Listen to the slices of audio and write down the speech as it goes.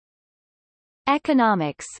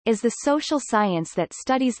Economics is the social science that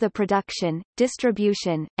studies the production,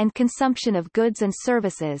 distribution, and consumption of goods and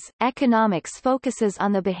services. Economics focuses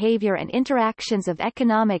on the behavior and interactions of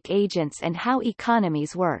economic agents and how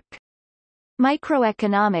economies work.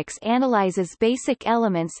 Microeconomics analyzes basic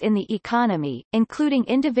elements in the economy, including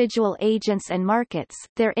individual agents and markets,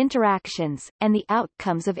 their interactions, and the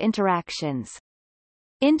outcomes of interactions.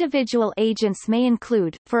 Individual agents may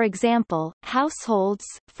include, for example, households,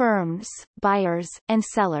 firms, buyers, and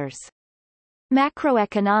sellers.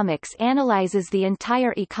 Macroeconomics analyzes the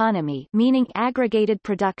entire economy, meaning aggregated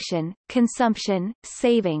production, consumption,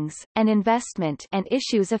 savings, and investment, and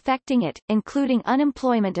issues affecting it, including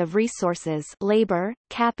unemployment of resources, labor,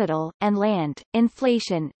 capital, and land,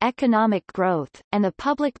 inflation, economic growth, and the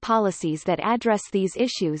public policies that address these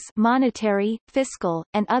issues, monetary, fiscal,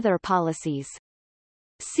 and other policies.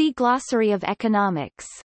 See Glossary of Economics.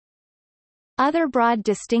 Other broad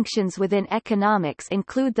distinctions within economics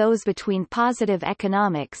include those between positive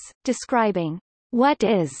economics, describing what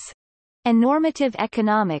is, and normative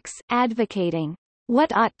economics, advocating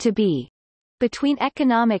what ought to be, between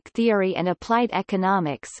economic theory and applied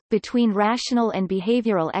economics, between rational and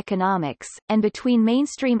behavioral economics, and between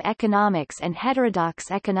mainstream economics and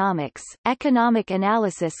heterodox economics. Economic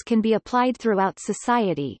analysis can be applied throughout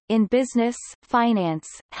society, in business, finance,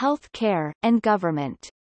 health care, and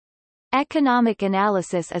government. Economic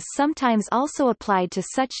analysis is sometimes also applied to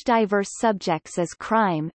such diverse subjects as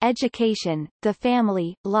crime, education, the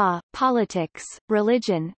family, law, politics,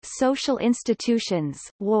 religion, social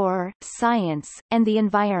institutions, war, science, and the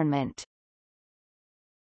environment.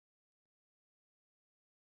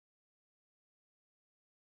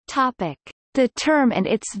 Topic: The term and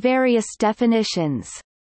its various definitions.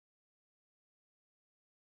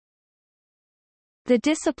 The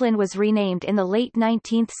discipline was renamed in the late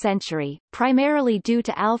 19th century, primarily due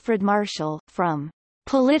to Alfred Marshall, from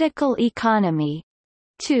political economy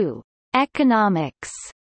to economics,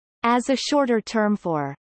 as a shorter term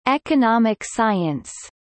for economic science.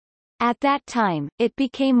 At that time, it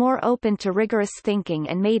became more open to rigorous thinking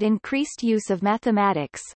and made increased use of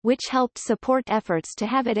mathematics, which helped support efforts to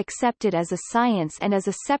have it accepted as a science and as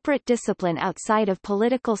a separate discipline outside of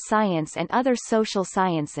political science and other social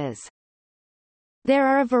sciences. There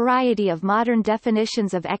are a variety of modern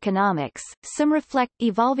definitions of economics, some reflect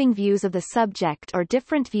evolving views of the subject or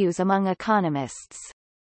different views among economists.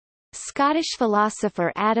 Scottish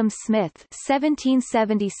philosopher Adam Smith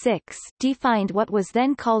 1776 defined what was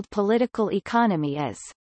then called political economy as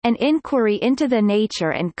an inquiry into the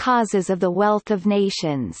nature and causes of the wealth of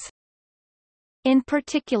nations, in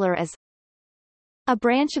particular as a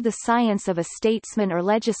branch of the science of a statesman or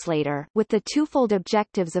legislator, with the twofold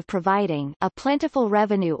objectives of providing a plentiful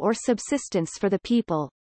revenue or subsistence for the people,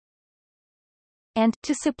 and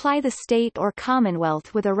to supply the state or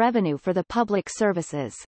commonwealth with a revenue for the public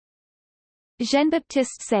services.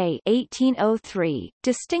 Jean-Baptiste Say 1803,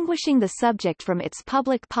 distinguishing the subject from its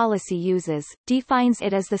public policy uses, defines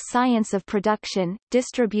it as the science of production,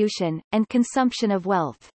 distribution, and consumption of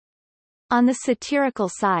wealth. On the satirical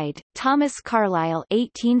side, Thomas Carlyle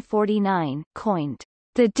 1849 coined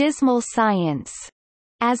the dismal science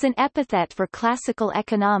as an epithet for classical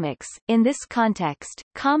economics, in this context,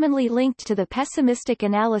 commonly linked to the pessimistic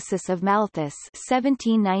analysis of Malthus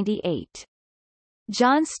 1798.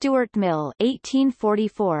 John Stuart Mill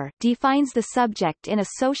 1844 defines the subject in a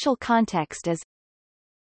social context as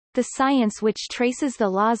the science which traces the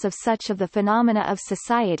laws of such of the phenomena of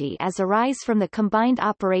society as arise from the combined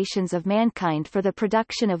operations of mankind for the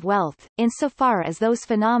production of wealth, insofar as those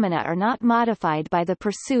phenomena are not modified by the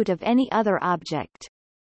pursuit of any other object.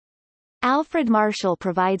 Alfred Marshall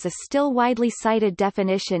provides a still widely cited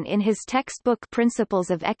definition in his textbook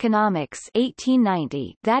Principles of Economics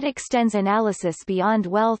 1890 that extends analysis beyond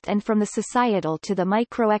wealth and from the societal to the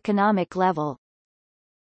microeconomic level.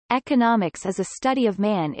 Economics is a study of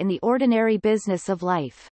man in the ordinary business of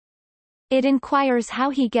life. It inquires how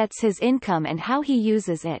he gets his income and how he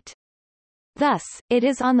uses it. Thus, it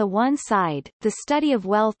is on the one side, the study of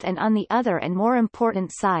wealth, and on the other and more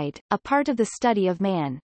important side, a part of the study of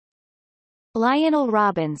man. Lionel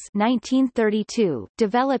Robbins 1932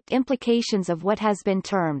 developed implications of what has been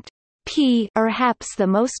termed perhaps the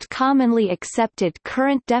most commonly accepted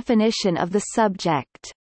current definition of the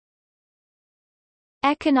subject.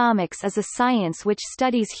 Economics is a science which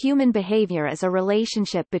studies human behavior as a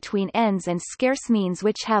relationship between ends and scarce means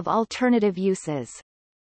which have alternative uses.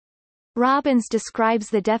 Robbins describes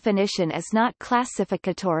the definition as not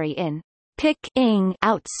classificatory in picking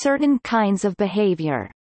out certain kinds of behavior,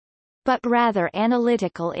 but rather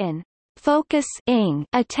analytical in focusing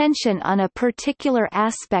attention on a particular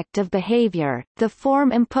aspect of behavior, the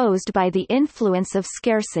form imposed by the influence of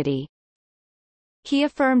scarcity. He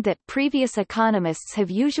affirmed that previous economists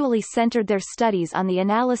have usually centered their studies on the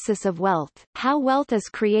analysis of wealth, how wealth is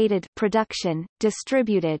created, production,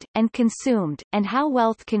 distributed, and consumed, and how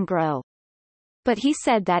wealth can grow. But he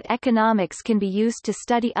said that economics can be used to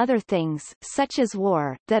study other things, such as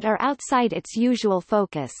war, that are outside its usual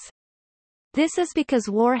focus. This is because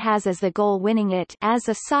war has as the goal winning it as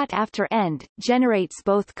a sought-after end, generates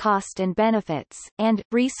both cost and benefits, and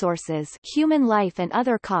resources, human life and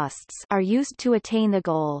other costs, are used to attain the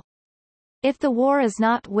goal. If the war is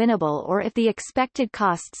not winnable or if the expected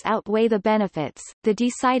costs outweigh the benefits, the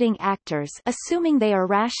deciding actors, assuming they are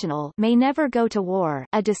rational, may never go to war,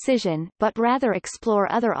 a decision, but rather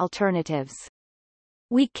explore other alternatives.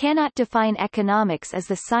 We cannot define economics as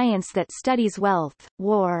the science that studies wealth,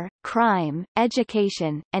 war, crime,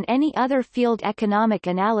 education, and any other field economic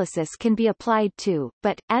analysis can be applied to,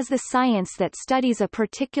 but, as the science that studies a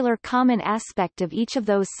particular common aspect of each of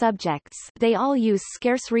those subjects. They all use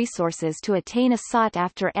scarce resources to attain a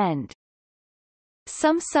sought-after end.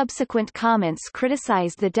 Some subsequent comments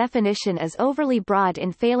criticized the definition as overly broad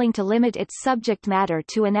in failing to limit its subject matter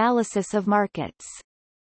to analysis of markets.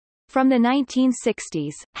 From the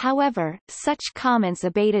 1960s, however, such comments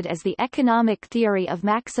abated as the economic theory of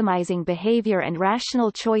maximizing behavior and rational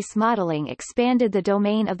choice modeling expanded the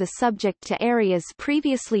domain of the subject to areas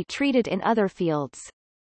previously treated in other fields.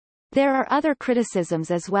 There are other criticisms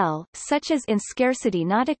as well, such as in scarcity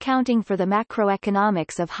not accounting for the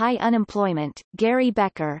macroeconomics of high unemployment. Gary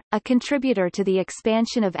Becker, a contributor to the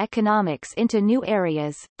expansion of economics into new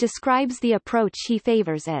areas, describes the approach he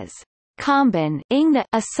favors as combining the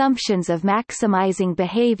assumptions of maximizing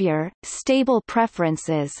behavior, stable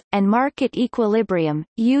preferences, and market equilibrium,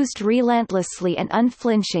 used relentlessly and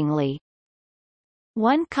unflinchingly.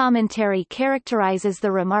 One commentary characterizes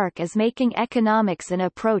the remark as making economics an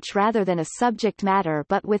approach rather than a subject matter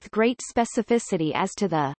but with great specificity as to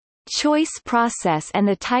the choice process and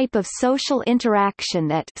the type of social interaction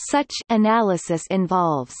that such analysis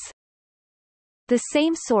involves. The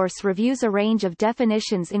same source reviews a range of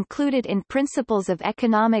definitions included in Principles of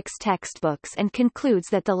Economics textbooks and concludes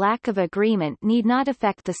that the lack of agreement need not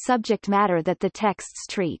affect the subject matter that the texts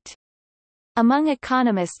treat. Among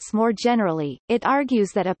economists more generally, it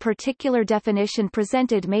argues that a particular definition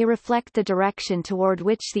presented may reflect the direction toward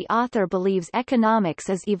which the author believes economics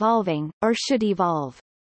is evolving, or should evolve.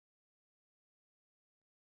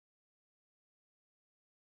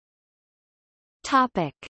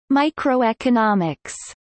 Topic: Microeconomics.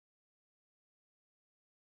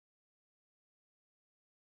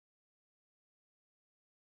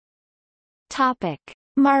 Topic: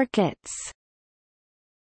 Markets.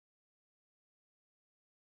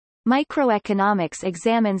 Microeconomics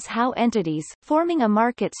examines how entities, forming a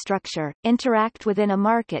market structure, interact within a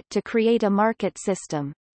market to create a market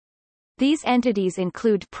system. These entities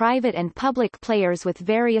include private and public players with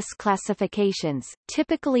various classifications,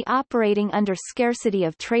 typically operating under scarcity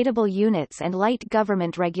of tradable units and light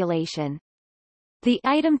government regulation. The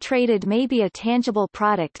item traded may be a tangible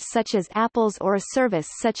product such as apples or a service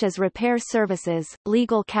such as repair services,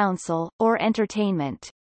 legal counsel, or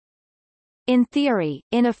entertainment. In theory,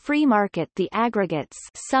 in a free market the aggregates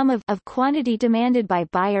sum of quantity demanded by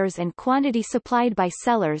buyers and quantity supplied by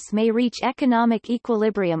sellers may reach economic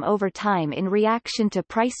equilibrium over time in reaction to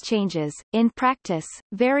price changes. In practice,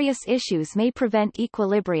 various issues may prevent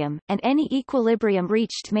equilibrium, and any equilibrium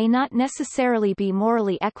reached may not necessarily be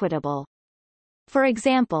morally equitable. For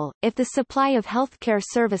example, if the supply of healthcare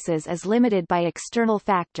services is limited by external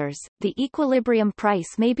factors, the equilibrium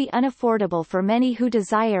price may be unaffordable for many who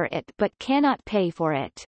desire it but cannot pay for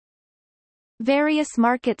it. Various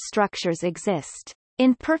market structures exist.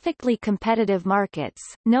 In perfectly competitive markets,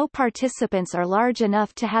 no participants are large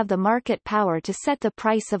enough to have the market power to set the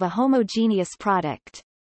price of a homogeneous product.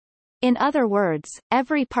 In other words,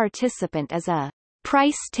 every participant is a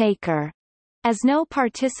price taker, as no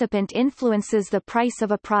participant influences the price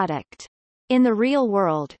of a product. In the real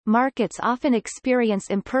world, markets often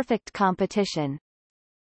experience imperfect competition.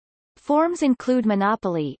 Forms include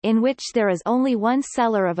monopoly, in which there is only one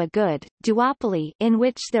seller of a good, duopoly, in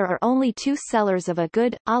which there are only two sellers of a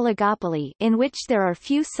good, oligopoly, in which there are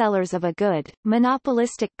few sellers of a good,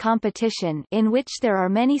 monopolistic competition, in which there are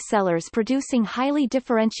many sellers producing highly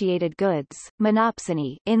differentiated goods,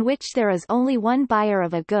 monopsony, in which there is only one buyer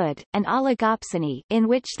of a good, and oligopsony, in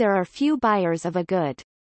which there are few buyers of a good.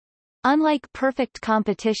 Unlike perfect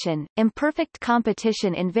competition, imperfect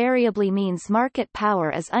competition invariably means market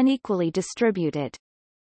power is unequally distributed.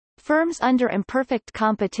 Firms under imperfect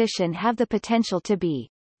competition have the potential to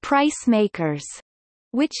be price makers,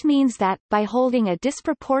 which means that, by holding a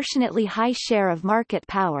disproportionately high share of market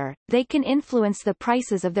power, they can influence the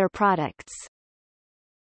prices of their products.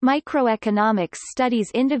 Microeconomics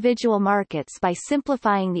studies individual markets by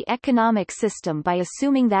simplifying the economic system by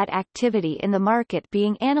assuming that activity in the market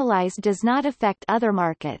being analyzed does not affect other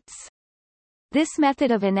markets. This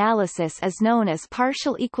method of analysis is known as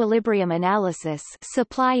partial equilibrium analysis,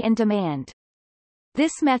 supply and demand.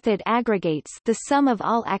 This method aggregates the sum of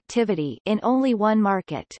all activity in only one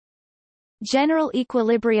market. General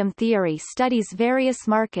equilibrium theory studies various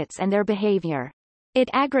markets and their behavior. It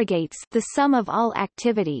aggregates the sum of all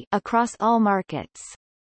activity across all markets.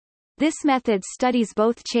 This method studies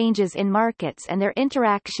both changes in markets and their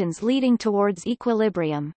interactions leading towards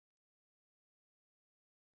equilibrium.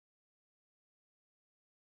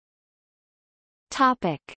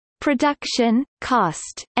 Topic: Production,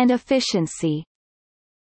 cost, and efficiency.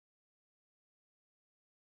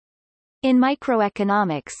 In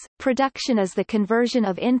microeconomics, production is the conversion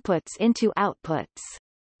of inputs into outputs.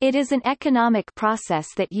 It is an economic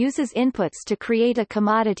process that uses inputs to create a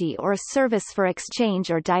commodity or a service for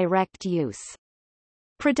exchange or direct use.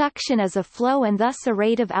 Production is a flow and thus a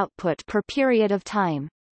rate of output per period of time.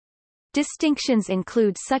 Distinctions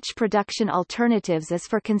include such production alternatives as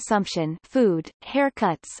for consumption, food,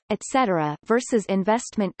 haircuts, etc., versus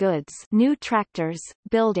investment goods, new tractors,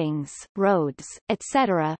 buildings, roads,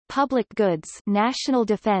 etc., public goods, national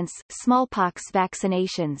defense, smallpox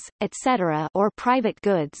vaccinations, etc., or private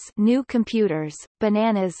goods, new computers,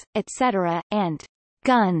 bananas, etc., and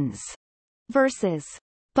guns versus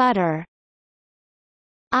butter.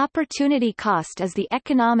 Opportunity cost is the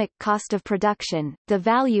economic cost of production, the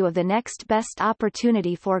value of the next best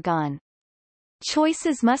opportunity foregone.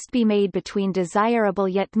 Choices must be made between desirable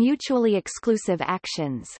yet mutually exclusive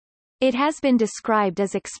actions. It has been described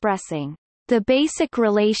as expressing the basic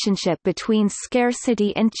relationship between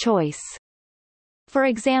scarcity and choice. For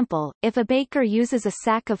example, if a baker uses a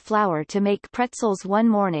sack of flour to make pretzels one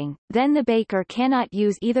morning, then the baker cannot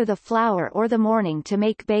use either the flour or the morning to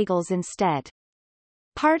make bagels instead.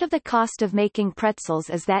 Part of the cost of making pretzels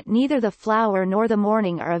is that neither the flour nor the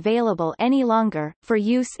morning are available any longer, for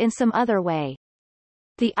use in some other way.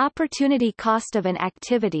 The opportunity cost of an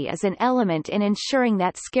activity is an element in ensuring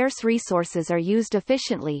that scarce resources are used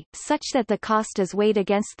efficiently, such that the cost is weighed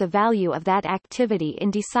against the value of that activity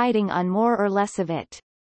in deciding on more or less of it.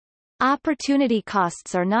 Opportunity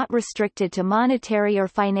costs are not restricted to monetary or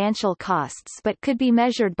financial costs but could be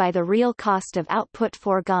measured by the real cost of output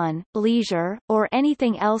foregone, leisure, or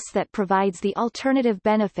anything else that provides the alternative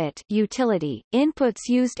benefit utility. Inputs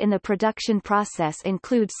used in the production process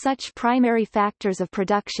include such primary factors of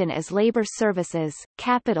production as labor services,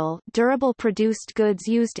 capital, durable produced goods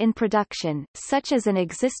used in production, such as an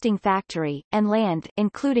existing factory, and land,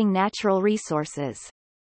 including natural resources.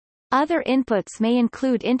 Other inputs may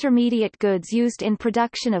include intermediate goods used in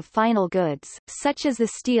production of final goods, such as the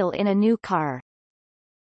steel in a new car.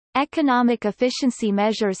 Economic efficiency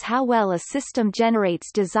measures how well a system generates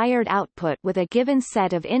desired output with a given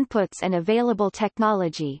set of inputs and available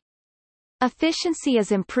technology. Efficiency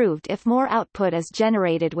is improved if more output is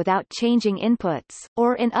generated without changing inputs,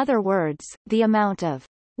 or in other words, the amount of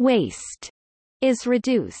waste is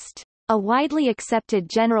reduced. A widely accepted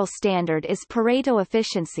general standard is Pareto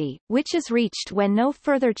efficiency, which is reached when no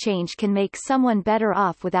further change can make someone better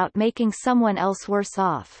off without making someone else worse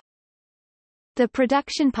off. The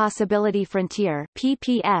production possibility frontier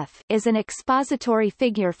 (PPF) is an expository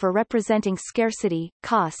figure for representing scarcity,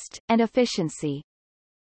 cost, and efficiency.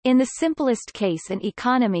 In the simplest case, an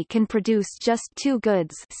economy can produce just two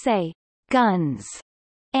goods, say, guns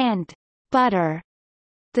and butter.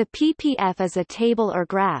 The PPF is a table or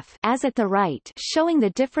graph, as at the right, showing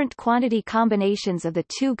the different quantity combinations of the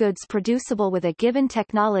two goods producible with a given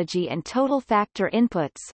technology and total factor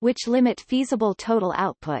inputs, which limit feasible total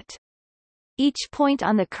output. Each point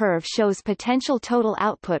on the curve shows potential total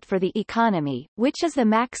output for the economy, which is the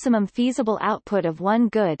maximum feasible output of one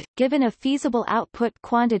good, given a feasible output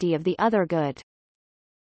quantity of the other good.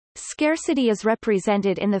 Scarcity is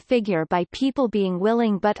represented in the figure by people being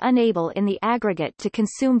willing but unable in the aggregate to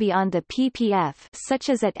consume beyond the PPF, such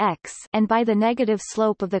as at X, and by the negative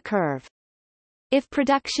slope of the curve. If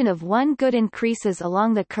production of one good increases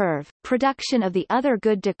along the curve, production of the other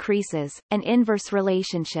good decreases, an inverse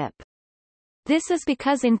relationship. This is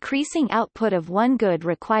because increasing output of one good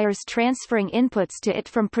requires transferring inputs to it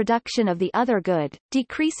from production of the other good,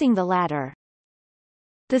 decreasing the latter.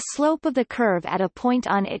 The slope of the curve at a point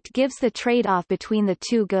on it gives the trade-off between the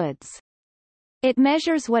two goods. It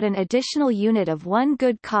measures what an additional unit of one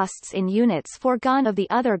good costs in units foregone of the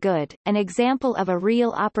other good, an example of a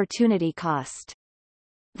real opportunity cost.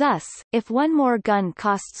 Thus, if one more gun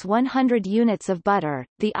costs 100 units of butter,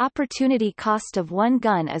 the opportunity cost of one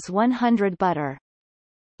gun is 100 butter.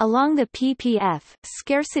 Along the PPF,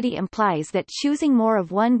 scarcity implies that choosing more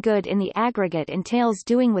of one good in the aggregate entails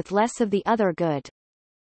doing with less of the other good.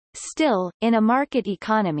 Still, in a market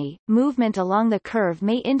economy, movement along the curve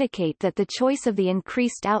may indicate that the choice of the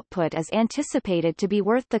increased output is anticipated to be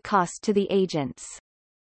worth the cost to the agents.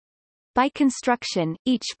 By construction,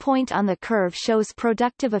 each point on the curve shows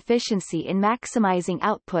productive efficiency in maximizing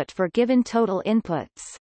output for given total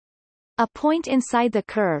inputs. A point inside the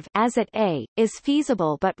curve, as at A, is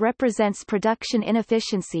feasible but represents production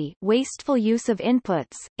inefficiency, wasteful use of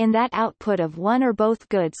inputs, in that output of one or both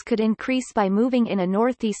goods could increase by moving in a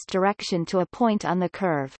northeast direction to a point on the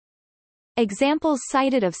curve. Examples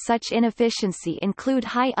cited of such inefficiency include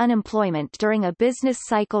high unemployment during a business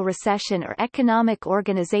cycle recession or economic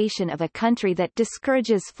organization of a country that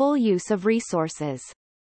discourages full use of resources.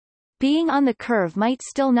 Being on the curve might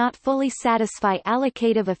still not fully satisfy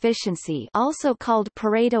allocative efficiency, also called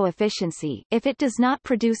Pareto efficiency, if it does not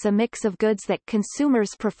produce a mix of goods that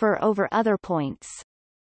consumers prefer over other points.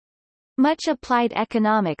 Much applied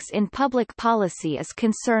economics in public policy is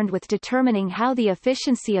concerned with determining how the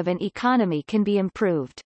efficiency of an economy can be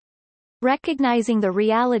improved. Recognizing the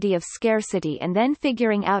reality of scarcity and then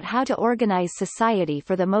figuring out how to organize society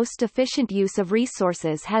for the most efficient use of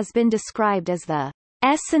resources has been described as the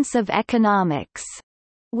essence of economics,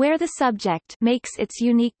 where the subject makes its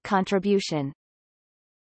unique contribution.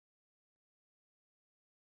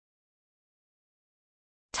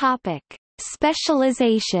 Topic: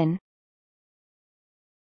 Specialization.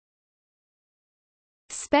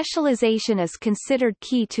 Specialization is considered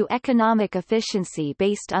key to economic efficiency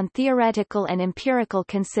based on theoretical and empirical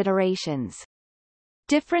considerations.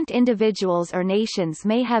 Different individuals or nations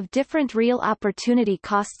may have different real opportunity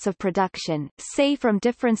costs of production, say from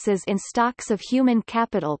differences in stocks of human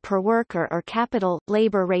capital per worker or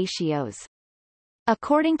capital-labor ratios.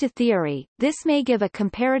 According to theory, this may give a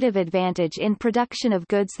comparative advantage in production of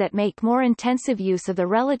goods that make more intensive use of the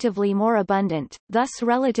relatively more abundant, thus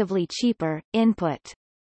relatively cheaper, input.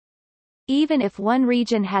 Even if one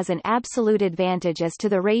region has an absolute advantage as to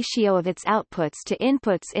the ratio of its outputs to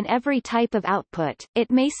inputs in every type of output, it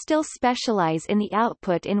may still specialize in the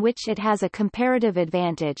output in which it has a comparative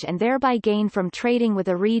advantage and thereby gain from trading with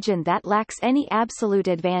a region that lacks any absolute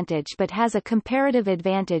advantage but has a comparative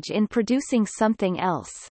advantage in producing something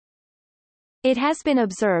else. It has been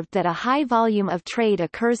observed that a high volume of trade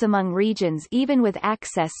occurs among regions even with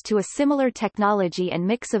access to a similar technology and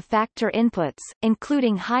mix of factor inputs,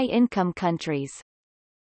 including high-income countries.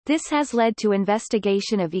 This has led to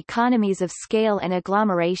investigation of economies of scale and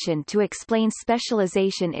agglomeration to explain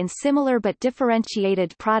specialization in similar but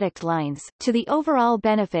differentiated product lines, to the overall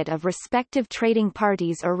benefit of respective trading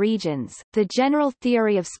parties or regions. The general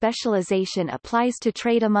theory of specialization applies to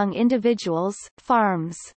trade among individuals,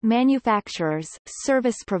 farms, manufacturers,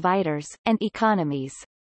 service providers, and economies.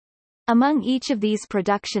 Among each of these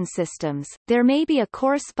production systems, there may be a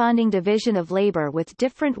corresponding division of labor with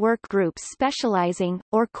different work groups specializing,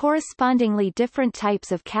 or correspondingly different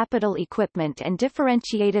types of capital equipment and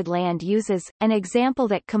differentiated land uses. An example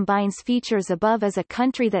that combines features above is a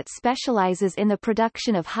country that specializes in the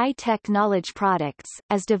production of high-tech knowledge products,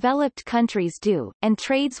 as developed countries do, and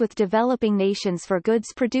trades with developing nations for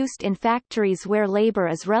goods produced in factories where labor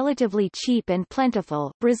is relatively cheap and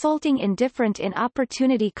plentiful, resulting in different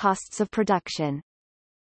opportunity costs of production.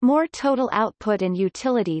 More total output and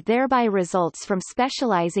utility thereby results from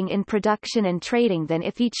specializing in production and trading than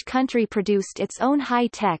if each country produced its own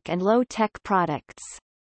high-tech and low-tech products.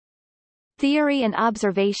 Theory and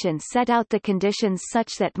observation set out the conditions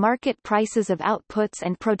such that market prices of outputs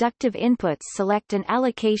and productive inputs select an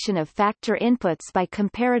allocation of factor inputs by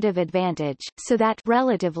comparative advantage, so that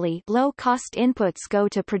relatively low-cost inputs go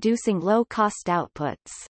to producing low-cost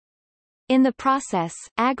outputs. In the process,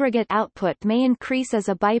 aggregate output may increase as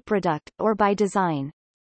a byproduct, or by design.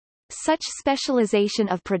 Such specialization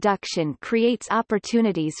of production creates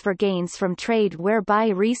opportunities for gains from trade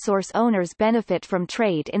whereby resource owners benefit from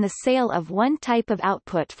trade in the sale of one type of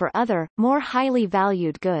output for other, more highly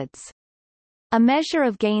valued goods. A measure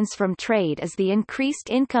of gains from trade is the increased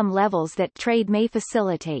income levels that trade may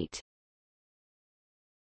facilitate.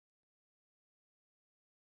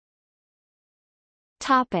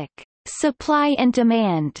 Topic: Supply and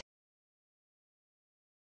demand.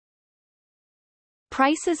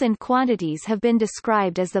 Prices and quantities have been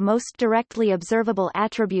described as the most directly observable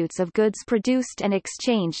attributes of goods produced and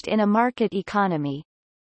exchanged in a market economy.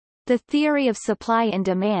 The theory of supply and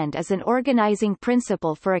demand is an organizing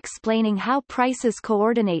principle for explaining how prices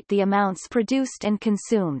coordinate the amounts produced and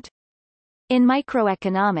consumed. In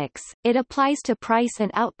microeconomics, it applies to price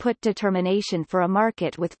and output determination for a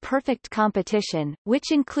market with perfect competition,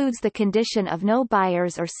 which includes the condition of no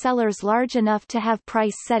buyers or sellers large enough to have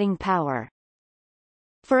price-setting power.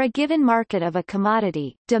 For a given market of a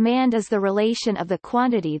commodity, demand is the relation of the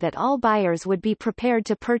quantity that all buyers would be prepared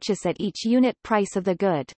to purchase at each unit price of the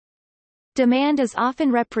good. Demand is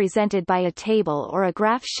often represented by a table or a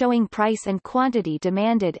graph showing price and quantity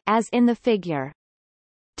demanded, as in the figure.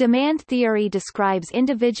 Demand theory describes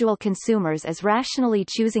individual consumers as rationally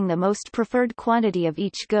choosing the most preferred quantity of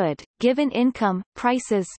each good, given income,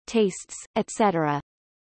 prices, tastes, etc.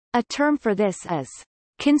 A term for this is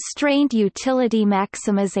constrained utility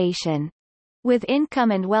maximization, with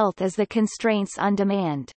income and wealth as the constraints on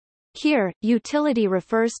demand. Here, utility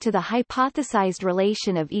refers to the hypothesized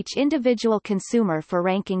relation of each individual consumer for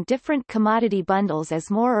ranking different commodity bundles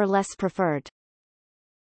as more or less preferred.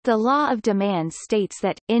 The law of demand states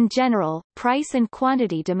that, in general, price and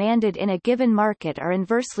quantity demanded in a given market are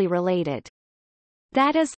inversely related.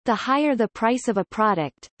 That is, the higher the price of a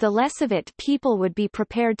product, the less of it people would be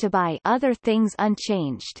prepared to buy, other things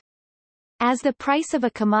unchanged. As the price of a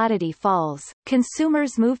commodity falls,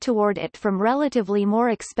 consumers move toward it from relatively more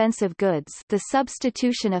expensive goods, the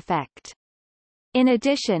substitution effect. In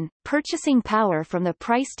addition, purchasing power from the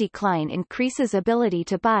price decline increases ability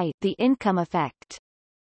to buy, the income effect.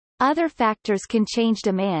 Other factors can change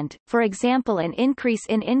demand, for example an increase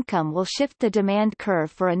in income will shift the demand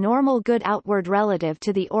curve for a normal good outward relative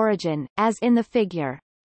to the origin, as in the figure.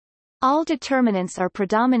 All determinants are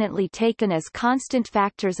predominantly taken as constant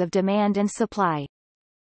factors of demand and supply.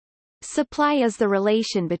 Supply is the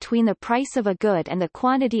relation between the price of a good and the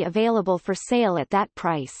quantity available for sale at that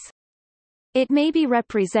price. It may be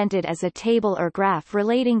represented as a table or graph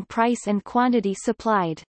relating price and quantity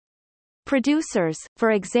supplied. Producers,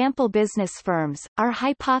 for example business firms, are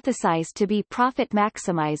hypothesized to be profit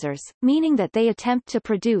maximizers, meaning that they attempt to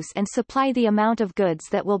produce and supply the amount of goods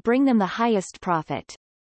that will bring them the highest profit.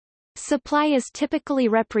 Supply is typically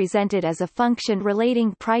represented as a function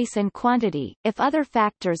relating price and quantity, if other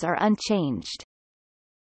factors are unchanged.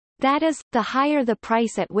 That is, the higher the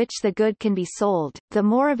price at which the good can be sold, the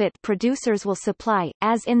more of it producers will supply,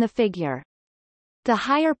 as in the figure. The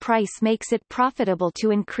higher price makes it profitable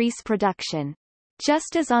to increase production.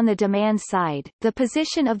 Just as on the demand side, the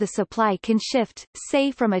position of the supply can shift,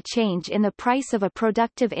 say from a change in the price of a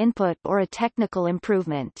productive input or a technical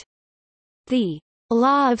improvement. The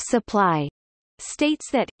law of supply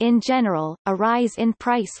states that, in general, a rise in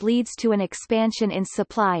price leads to an expansion in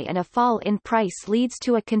supply and a fall in price leads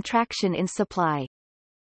to a contraction in supply.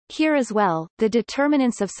 Here as well, the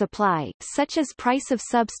determinants of supply, such as price of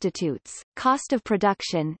substitutes, cost of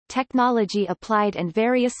production, technology applied and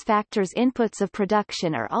various factors inputs of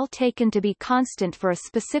production are all taken to be constant for a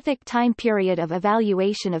specific time period of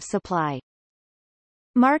evaluation of supply.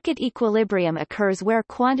 Market equilibrium occurs where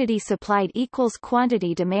quantity supplied equals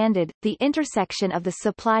quantity demanded, the intersection of the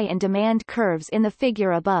supply and demand curves in the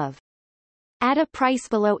figure above. At a price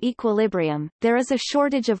below equilibrium, there is a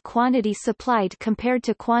shortage of quantity supplied compared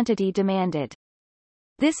to quantity demanded.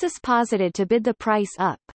 This is posited to bid the price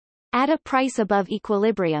up. At a price above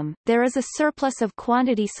equilibrium, there is a surplus of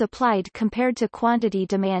quantity supplied compared to quantity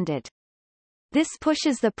demanded. This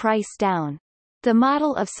pushes the price down. The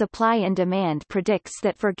model of supply and demand predicts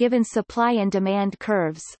that for given supply and demand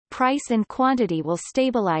curves, price and quantity will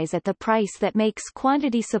stabilize at the price that makes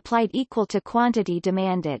quantity supplied equal to quantity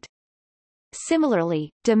demanded.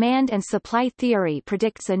 Similarly, demand and supply theory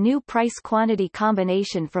predicts a new price-quantity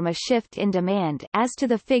combination from a shift in demand, as to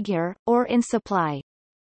the figure, or in supply.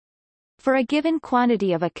 For a given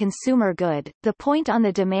quantity of a consumer good, the point on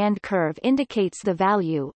the demand curve indicates the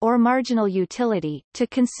value, or marginal utility, to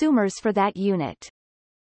consumers for that unit.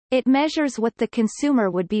 It measures what the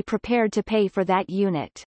consumer would be prepared to pay for that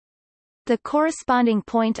unit. The corresponding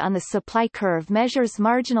point on the supply curve measures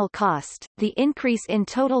marginal cost, the increase in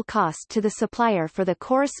total cost to the supplier for the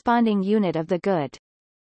corresponding unit of the good.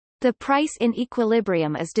 The price in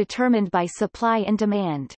equilibrium is determined by supply and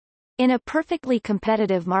demand. In a perfectly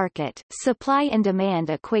competitive market, supply and demand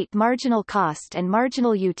equate marginal cost and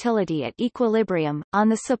marginal utility at equilibrium. On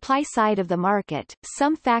the supply side of the market,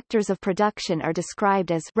 some factors of production are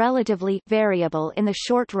described as relatively variable in the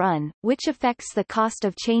short run, which affects the cost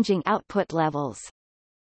of changing output levels.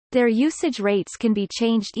 Their usage rates can be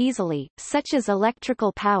changed easily, such as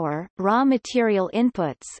electrical power, raw material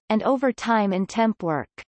inputs, and overtime and temp work.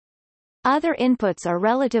 Other inputs are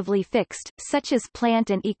relatively fixed, such as plant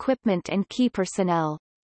and equipment and key personnel.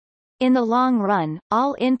 In the long run,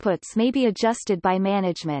 all inputs may be adjusted by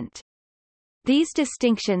management. These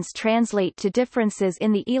distinctions translate to differences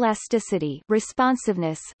in the elasticity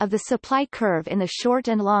responsiveness of the supply curve in the short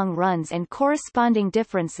and long runs and corresponding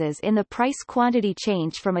differences in the price-quantity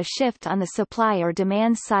change from a shift on the supply or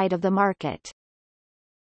demand side of the market.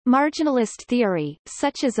 Marginalist theory,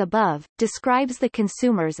 such as above, describes the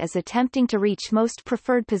consumers as attempting to reach most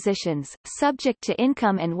preferred positions, subject to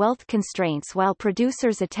income and wealth constraints, while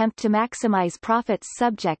producers attempt to maximize profits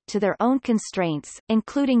subject to their own constraints,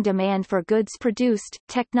 including demand for goods produced,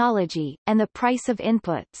 technology, and the price of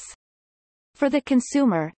inputs. For the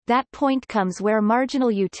consumer, that point comes where marginal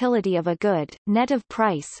utility of a good, net of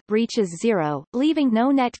price, reaches zero, leaving no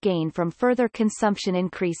net gain from further consumption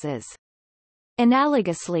increases.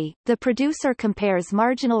 Analogously, the producer compares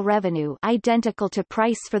marginal revenue identical to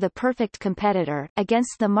price for the perfect competitor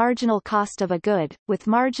against the marginal cost of a good, with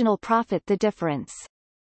marginal profit the difference.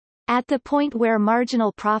 At the point where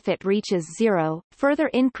marginal profit reaches zero, further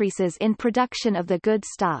increases in production of the good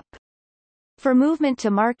stop. For movement to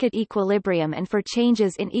market equilibrium and for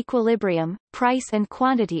changes in equilibrium, price and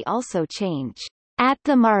quantity also change at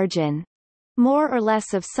the margin, more or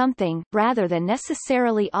less of something, rather than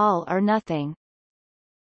necessarily all or nothing.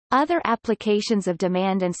 Other applications of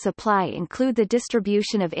demand and supply include the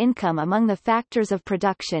distribution of income among the factors of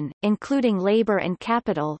production, including labor and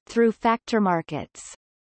capital, through factor markets.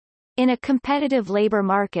 In a competitive labor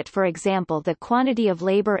market, for example, the quantity of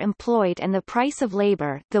labor employed and the price of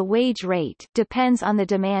labor, the wage rate, depends on the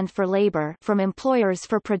demand for labor from employers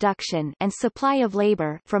for production and supply of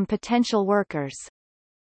labor from potential workers.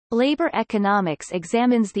 Labor economics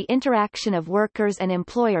examines the interaction of workers and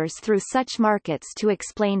employers through such markets to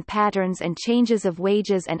explain patterns and changes of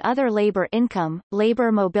wages and other labor income,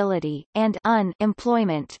 labor mobility, and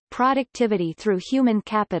unemployment, productivity through human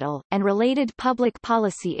capital, and related public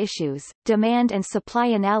policy issues. Demand and supply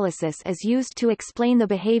analysis is used to explain the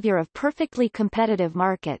behavior of perfectly competitive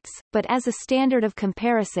markets, but as a standard of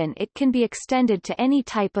comparison it can be extended to any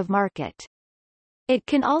type of market. It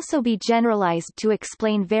can also be generalized to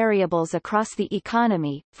explain variables across the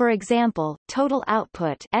economy, for example, total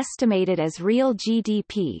output estimated as real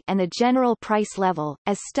GDP and the general price level,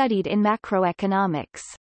 as studied in macroeconomics.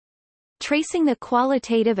 Tracing the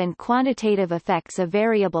qualitative and quantitative effects of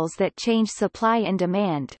variables that change supply and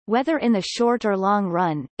demand, whether in the short or long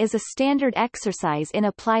run, is a standard exercise in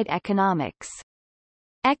applied economics.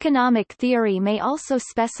 Economic theory may also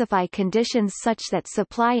specify conditions such that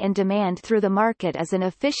supply and demand through the market is an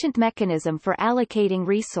efficient mechanism for allocating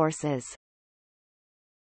resources.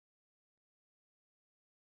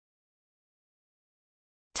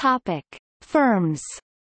 Topic: Firms.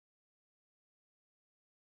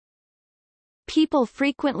 People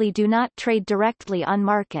frequently do not trade directly on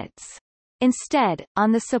markets. Instead,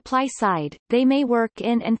 on the supply side, they may work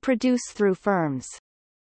in and produce through firms.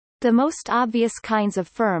 The most obvious kinds of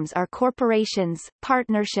firms are corporations,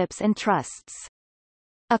 partnerships and trusts.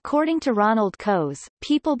 According to Ronald Coase,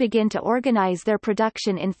 people begin to organize their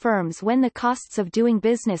production in firms when the costs of doing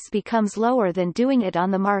business becomes lower than doing it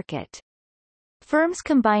on the market. Firms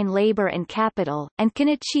combine labor and capital, and can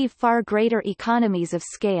achieve far greater economies of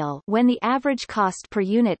scale when the average cost per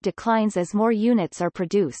unit declines as more units are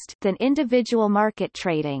produced than individual market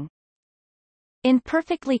trading. In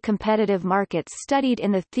perfectly competitive markets studied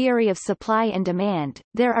in the theory of supply and demand,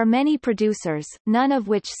 there are many producers, none of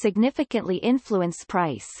which significantly influence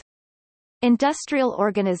price. Industrial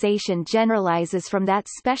organization generalizes from that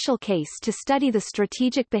special case to study the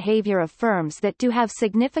strategic behavior of firms that do have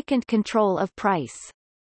significant control of price.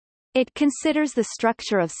 It considers the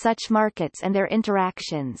structure of such markets and their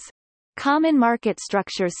interactions. Common market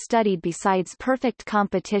structures studied besides perfect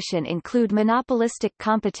competition include monopolistic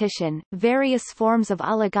competition, various forms of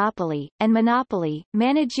oligopoly, and monopoly.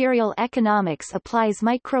 Managerial economics applies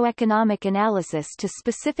microeconomic analysis to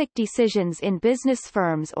specific decisions in business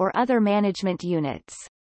firms or other management units.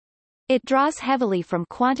 It draws heavily from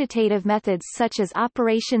quantitative methods such as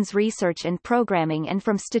operations research and programming and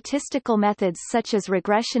from statistical methods such as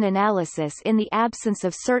regression analysis in the absence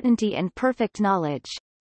of certainty and perfect knowledge.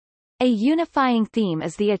 A unifying theme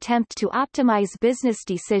is the attempt to optimize business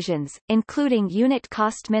decisions, including unit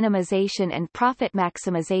cost minimization and profit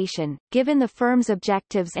maximization, given the firm's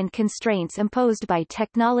objectives and constraints imposed by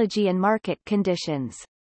technology and market conditions.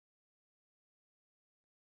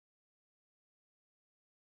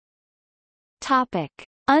 Topic: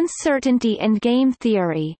 Uncertainty and game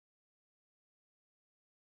theory.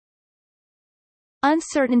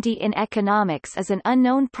 Uncertainty in economics is an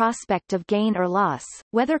unknown prospect of gain or loss,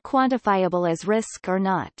 whether quantifiable as risk or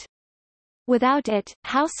not. Without it,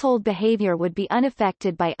 household behavior would be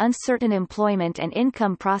unaffected by uncertain employment and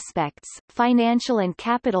income prospects, financial and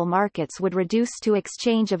capital markets would reduce to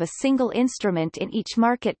exchange of a single instrument in each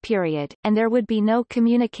market period, and there would be no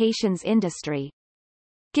communications industry.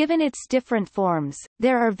 Given its different forms,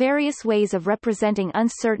 there are various ways of representing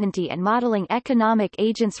uncertainty and modeling economic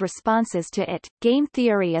agents' responses to it. Game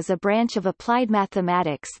theory is a branch of applied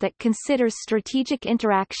mathematics that considers strategic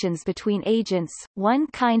interactions between agents, one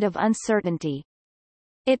kind of uncertainty.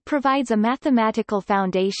 It provides a mathematical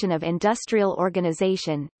foundation of industrial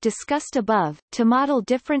organization, discussed above, to model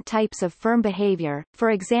different types of firm behavior,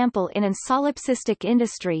 for example in an solipsistic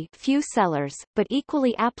industry few sellers, but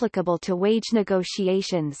equally applicable to wage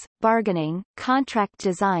negotiations, bargaining, contract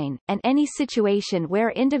design, and any situation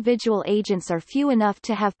where individual agents are few enough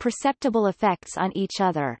to have perceptible effects on each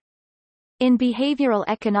other. In behavioral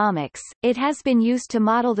economics, it has been used to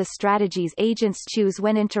model the strategies agents choose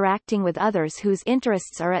when interacting with others whose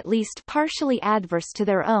interests are at least partially adverse to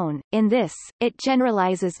their own. In this, it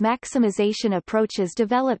generalizes maximization approaches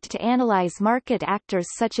developed to analyze market actors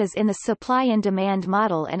such as in the supply and demand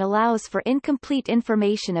model and allows for incomplete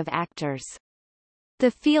information of actors. The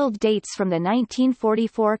field dates from the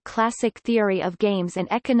 1944 Classic Theory of Games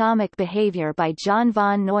and Economic Behavior by John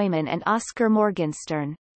von Neumann and Oscar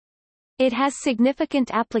Morgenstern. It has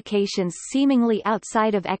significant applications seemingly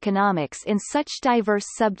outside of economics in such diverse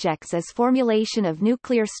subjects as formulation of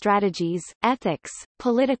nuclear strategies, ethics,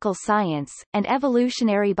 political science, and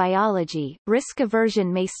evolutionary biology. Risk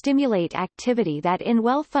aversion may stimulate activity that in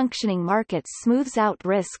well-functioning markets smooths out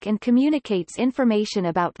risk and communicates information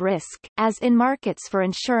about risk, as in markets for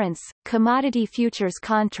insurance, commodity futures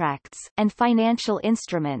contracts, and financial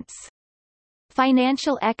instruments.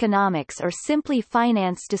 Financial economics or simply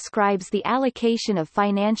finance describes the allocation of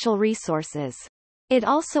financial resources. It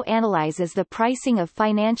also analyzes the pricing of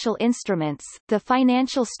financial instruments, the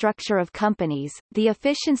financial structure of companies, the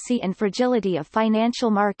efficiency and fragility of financial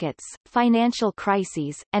markets, financial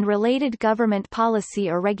crises, and related government policy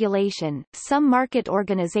or regulation. Some market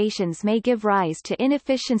organizations may give rise to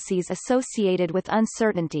inefficiencies associated with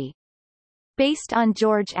uncertainty. Based on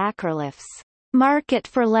George Akerloff's Market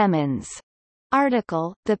for Lemons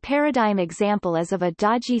article, the paradigm example is of a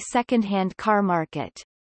dodgy second-hand car market.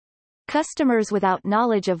 Customers without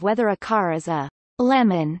knowledge of whether a car is a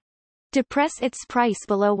lemon depress its price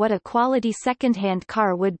below what a quality second-hand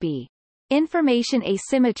car would be. Information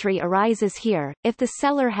asymmetry arises here, if the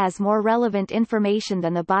seller has more relevant information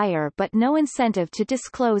than the buyer but no incentive to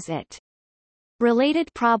disclose it.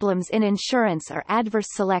 Related problems in insurance are adverse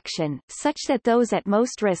selection, such that those at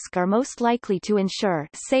most risk are most likely to insure,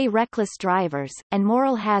 say reckless drivers, and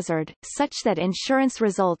moral hazard, such that insurance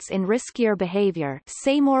results in riskier behavior,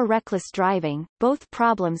 say more reckless driving. Both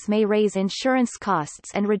problems may raise insurance costs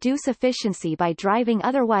and reduce efficiency by driving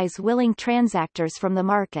otherwise willing transactors from the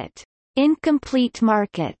market. Incomplete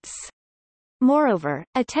markets. Moreover,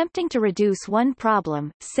 attempting to reduce one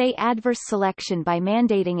problem, say adverse selection by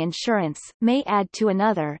mandating insurance, may add to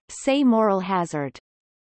another, say moral hazard.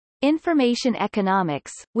 Information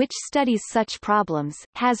economics, which studies such problems,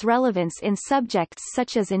 has relevance in subjects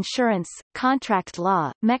such as insurance, contract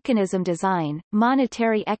law, mechanism design,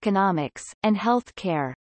 monetary economics, and health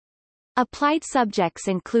care. Applied subjects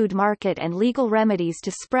include market and legal remedies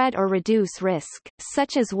to spread or reduce risk,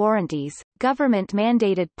 such as warranties,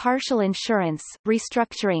 government-mandated partial insurance,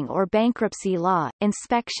 restructuring or bankruptcy law,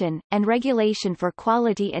 inspection, and regulation for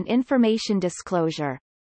quality and information disclosure.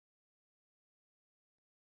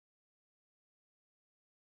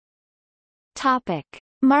 Topic: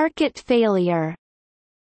 Market failure.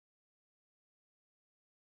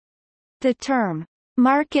 The term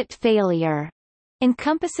market failure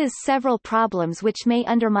encompasses several problems which may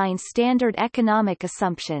undermine standard economic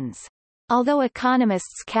assumptions. Although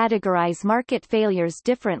economists categorize market failures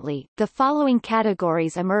differently, the following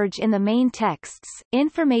categories emerge in the main texts.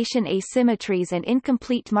 Information asymmetries and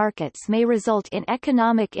incomplete markets may result in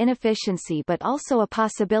economic inefficiency but also a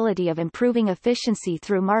possibility of improving efficiency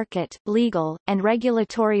through market, legal, and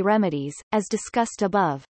regulatory remedies, as discussed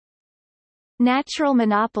above. Natural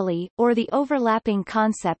monopoly, or the overlapping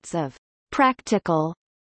concepts of practical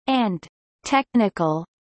and technical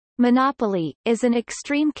monopoly, is an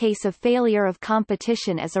extreme case of failure of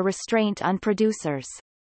competition as a restraint on producers.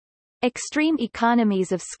 Extreme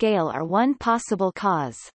economies of scale are one possible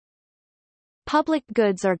cause. Public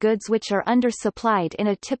goods are goods which are undersupplied in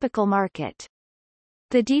a typical market.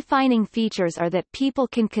 The defining features are that people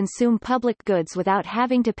can consume public goods without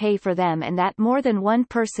having to pay for them and that more than one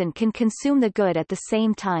person can consume the good at the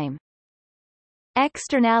same time.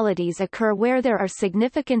 Externalities occur where there are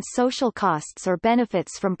significant social costs or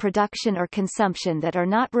benefits from production or consumption that are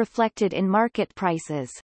not reflected in market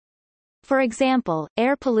prices. For example,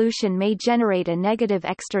 air pollution may generate a negative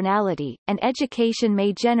externality, and education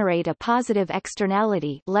may generate a positive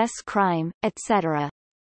externality, less crime, etc.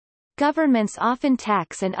 Governments often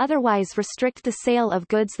tax and otherwise restrict the sale of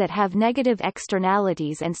goods that have negative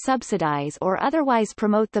externalities and subsidize or otherwise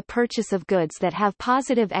promote the purchase of goods that have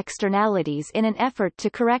positive externalities in an effort to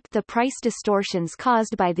correct the price distortions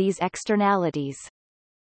caused by these externalities.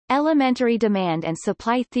 Elementary demand and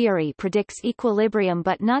supply theory predicts equilibrium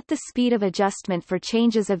but not the speed of adjustment for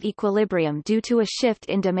changes of equilibrium due to a shift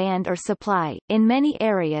in demand or supply. In many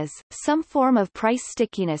areas, some form of price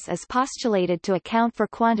stickiness is postulated to account for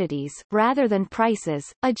quantities, rather than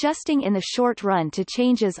prices, adjusting in the short run to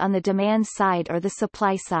changes on the demand side or the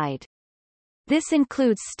supply side. This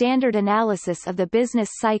includes standard analysis of the business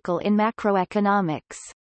cycle in macroeconomics.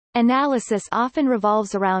 Analysis often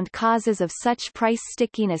revolves around causes of such price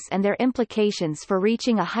stickiness and their implications for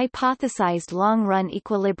reaching a hypothesized long-run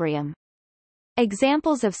equilibrium.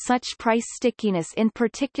 Examples of such price stickiness in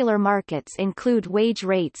particular markets include wage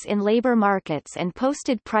rates in labor markets and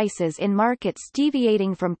posted prices in markets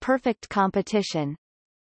deviating from perfect competition.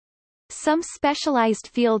 Some specialized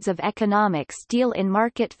fields of economics deal in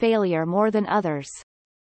market failure more than others.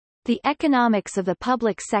 The economics of the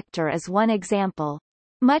public sector is one example.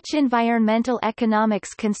 Much environmental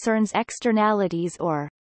economics concerns externalities or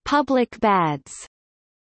public bads.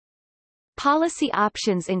 Policy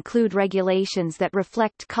options include regulations that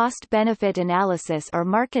reflect cost-benefit analysis or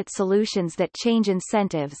market solutions that change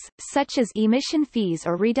incentives, such as emission fees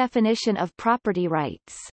or redefinition of property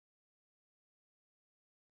rights.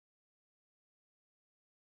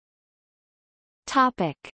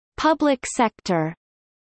 Topic: Public sector.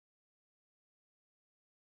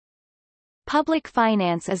 Public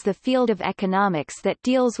finance is the field of economics that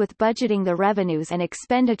deals with budgeting the revenues and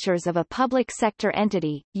expenditures of a public sector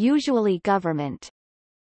entity, usually government.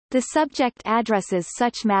 The subject addresses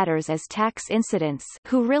such matters as tax incidence,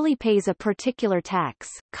 who really pays a particular tax,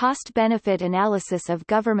 cost-benefit analysis of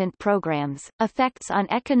government programs, effects on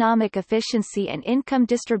economic efficiency and income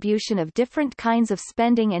distribution of different kinds of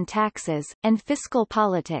spending and taxes, and fiscal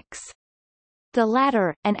politics. The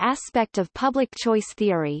latter, an aspect of public choice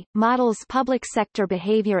theory, models public sector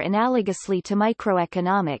behavior analogously to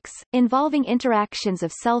microeconomics, involving interactions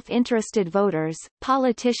of self-interested voters,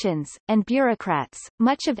 politicians, and bureaucrats.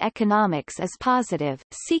 Much of economics is positive,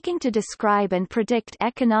 seeking to describe and predict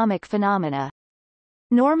economic phenomena.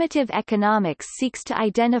 Normative economics seeks to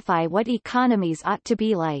identify what economies ought to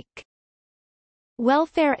be like.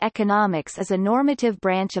 Welfare economics is a normative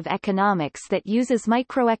branch of economics that uses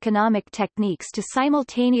microeconomic techniques to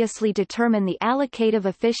simultaneously determine the allocative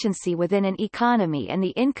efficiency within an economy and the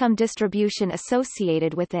income distribution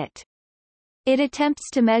associated with it. It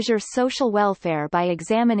attempts to measure social welfare by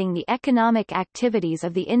examining the economic activities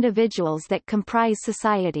of the individuals that comprise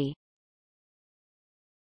society.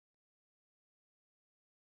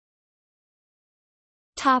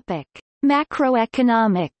 Topic: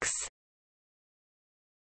 Macroeconomics.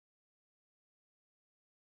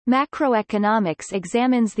 Macroeconomics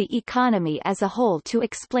examines the economy as a whole to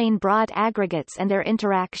explain broad aggregates and their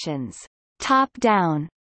interactions, top-down,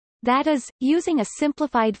 that is, using a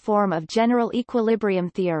simplified form of general equilibrium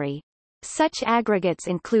theory. Such aggregates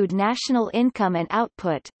include national income and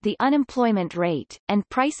output, the unemployment rate, and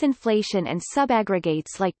price inflation, and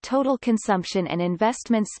subaggregates like total consumption and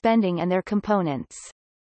investment spending and their components.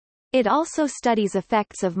 It also studies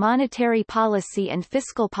effects of monetary policy and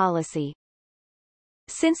fiscal policy.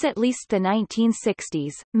 Since at least the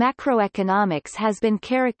 1960s, macroeconomics has been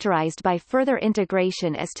characterized by further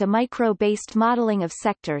integration as to micro-based modeling of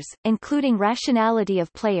sectors, including rationality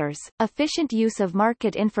of players, efficient use of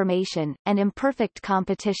market information, and imperfect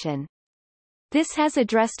competition. This has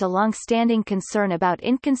addressed a long-standing concern about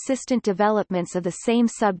inconsistent developments of the same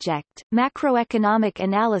subject. Macroeconomic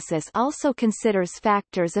analysis also considers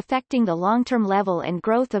factors affecting the long-term level and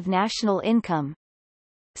growth of national income.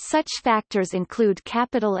 Such factors include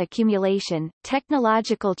capital accumulation,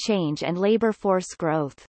 technological change, and labor force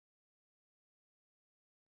growth.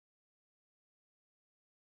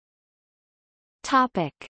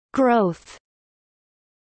 Topic: Growth.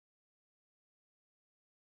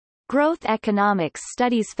 Growth economics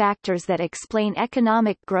studies factors that explain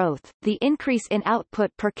economic growth, the increase in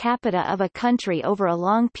output per capita of a country over a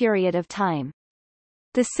long period of time.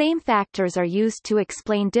 The same factors are used to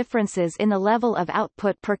explain differences in the level of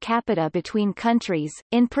output per capita between countries,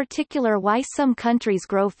 in particular why some countries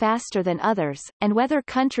grow faster than others, and whether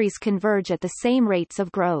countries converge at the same rates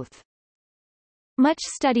of growth. Much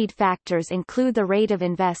studied factors include the rate of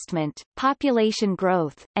investment, population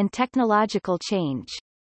growth, and technological change.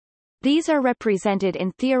 These are represented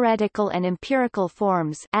in theoretical and empirical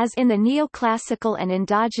forms as in the neoclassical and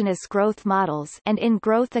endogenous growth models and in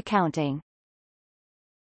growth accounting.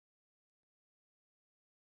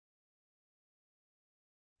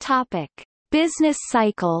 Topic: Business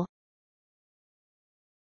cycle.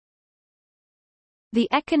 The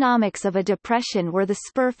economics of a depression were the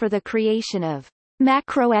spur for the creation of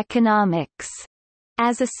macroeconomics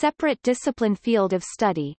as a separate discipline field of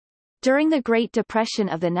study. During the Great Depression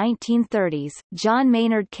of the 1930s, John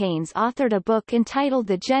Maynard Keynes authored a book entitled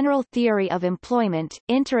The General Theory of Employment,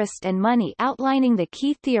 Interest and Money, outlining the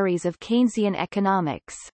key theories of Keynesian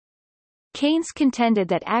economics. Keynes contended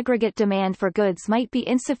that aggregate demand for goods might be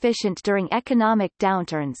insufficient during economic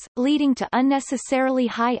downturns, leading to unnecessarily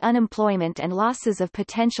high unemployment and losses of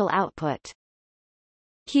potential output.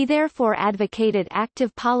 He therefore advocated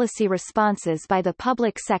active policy responses by the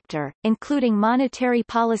public sector, including monetary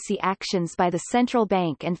policy actions by the central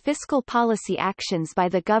bank and fiscal policy actions by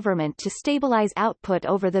the government to stabilize output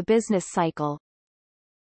over the business cycle.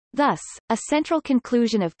 Thus, a central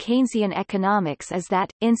conclusion of Keynesian economics is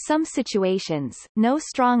that, in some situations, no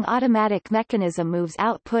strong automatic mechanism moves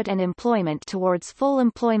output and employment towards full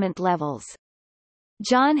employment levels.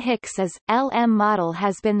 John Hicks's LM model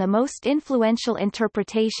has been the most influential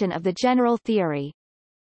interpretation of the general theory.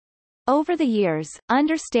 Over the years,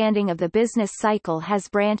 understanding of the business cycle has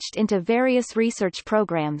branched into various research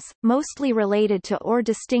programs, mostly related to or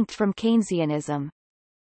distinct from Keynesianism.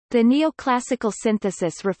 The neoclassical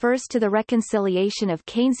synthesis refers to the reconciliation of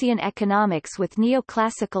Keynesian economics with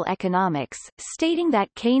neoclassical economics, stating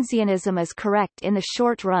that Keynesianism is correct in the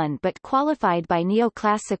short run but qualified by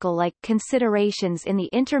neoclassical-like considerations in the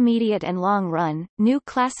intermediate and long run. New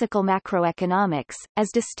classical macroeconomics,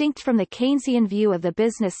 as distinct from the Keynesian view of the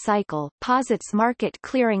business cycle, posits market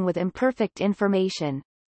clearing with imperfect information.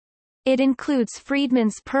 It includes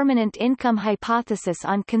Friedman's permanent income hypothesis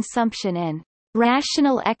on consumption and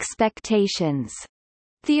rational expectations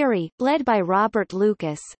theory, led by Robert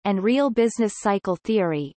Lucas, and real business cycle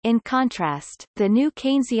theory. In contrast, the new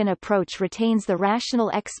Keynesian approach retains the rational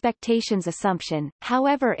expectations assumption,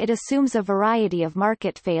 however it assumes a variety of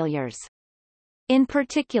market failures. In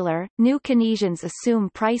particular, new Keynesians assume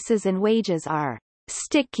prices and wages are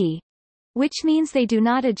sticky, which means they do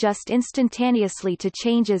not adjust instantaneously to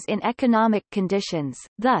changes in economic conditions.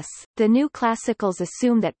 Thus, the new classicals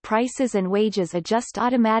assume that prices and wages adjust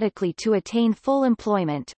automatically to attain full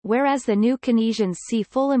employment, whereas the new Keynesians see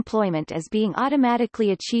full employment as being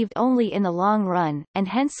automatically achieved only in the long run, and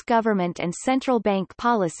hence government and central bank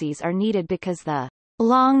policies are needed because the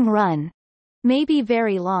long run may be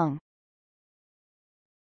very long.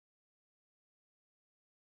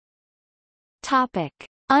 Topic: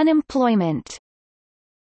 Unemployment.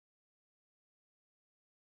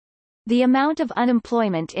 The amount of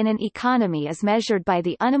unemployment in an economy is measured by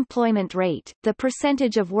the unemployment rate, the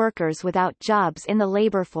percentage of workers without jobs in the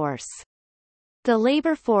labor force. The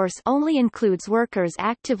labor force only includes workers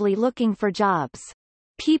actively looking for jobs.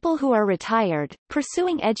 People who are retired,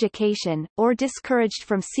 pursuing education, or discouraged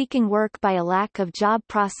from seeking work by a lack of job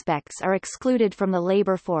prospects are excluded from the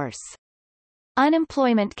labor force.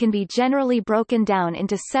 Unemployment can be generally broken down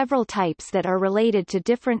into several types that are related to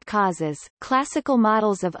different causes. Classical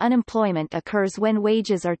models of unemployment occurs when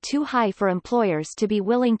wages are too high for employers to be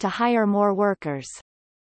willing to hire more workers.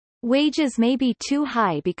 Wages may be too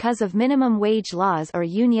high because of minimum wage laws or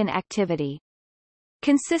union activity.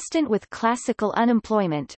 Consistent with classical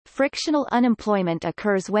unemployment, frictional unemployment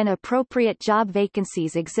occurs when appropriate job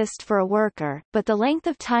vacancies exist for a worker, but the length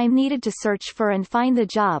of time needed to search for and find the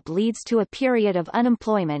job leads to a period of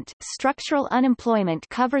unemployment. Structural unemployment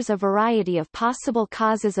covers a variety of possible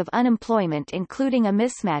causes of unemployment, including a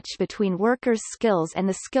mismatch between workers' skills and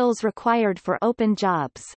the skills required for open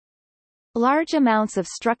jobs. Large amounts of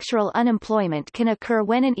structural unemployment can occur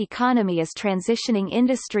when an economy is transitioning,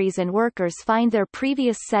 industries and workers find their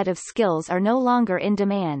previous set of skills are no longer in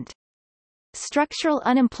demand. Structural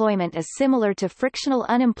unemployment is similar to frictional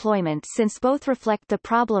unemployment since both reflect the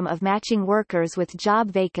problem of matching workers with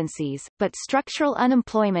job vacancies, but structural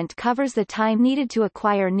unemployment covers the time needed to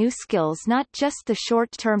acquire new skills, not just the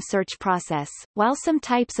short-term search process. While some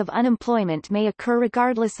types of unemployment may occur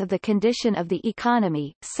regardless of the condition of the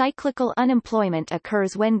economy, cyclical unemployment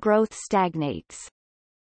occurs when growth stagnates.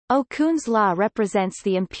 Okune's law represents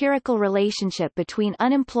the empirical relationship between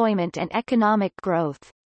unemployment and economic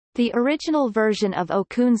growth. The original version of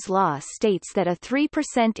Okune's law states that a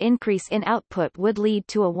 3% increase in output would lead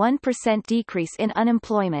to a 1% decrease in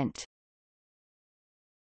unemployment.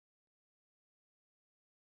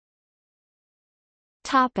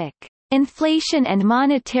 Topic: Inflation and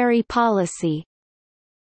monetary policy.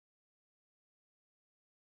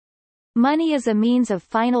 Money is a means of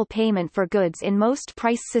final payment for goods in most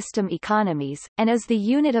price system economies, and is the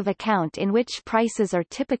unit of account in which prices are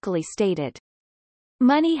typically stated.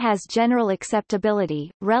 Money has general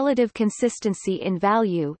acceptability, relative consistency in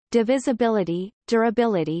value, divisibility,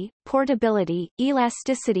 durability, portability,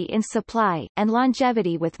 elasticity in supply, and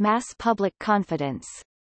longevity with mass public confidence.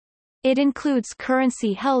 It includes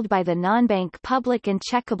currency held by the non-bank public and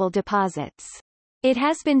checkable deposits. It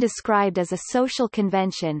has been described as a social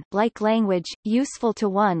convention, like language, useful to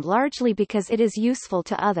one largely because it is useful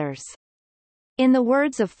to others. In the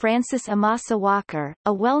words of Francis Amasa Walker,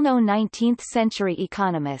 a well-known 19th-century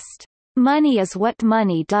economist, "Money is what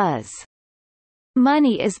money does.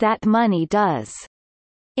 Money is that money does."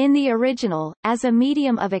 In the original, as a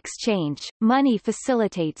medium of exchange, money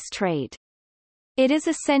facilitates trade. It is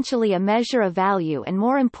essentially a measure of value and,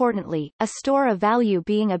 more importantly, a store of value,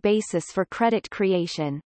 being a basis for credit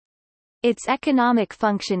creation. Its economic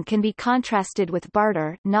function can be contrasted with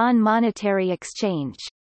barter, non-monetary exchange.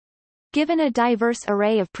 Given a diverse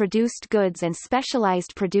array of produced goods and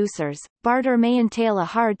specialized producers, barter may entail a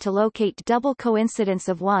hard-to-locate double coincidence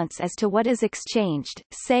of wants as to what is exchanged,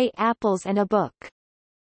 say apples and a book.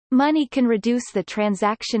 Money can reduce the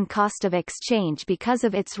transaction cost of exchange because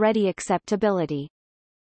of its ready acceptability.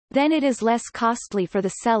 Then it is less costly for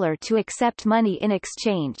the seller to accept money in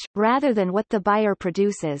exchange, rather than what the buyer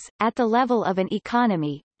produces. At the level of an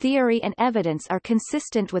economy, theory and evidence are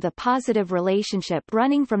consistent with a positive relationship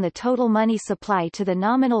running from the total money supply to the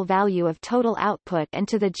nominal value of total output and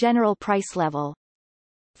to the general price level.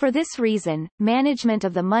 For this reason, management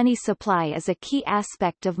of the money supply is a key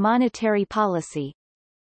aspect of monetary policy.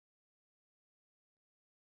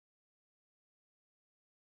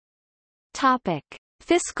 Topic: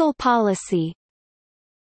 Fiscal policy.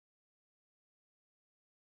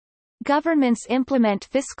 Governments implement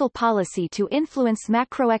fiscal policy to influence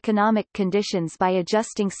macroeconomic conditions by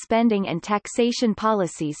adjusting spending and taxation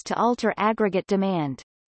policies to alter aggregate demand.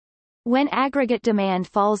 When aggregate demand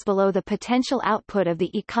falls below the potential output of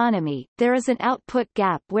the economy, there is an output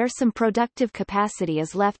gap where some productive capacity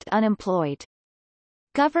is left unemployed.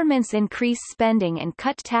 Governments increase spending and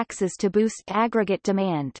cut taxes to boost aggregate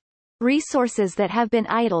demand. Resources that have been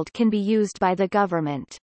idled can be used by the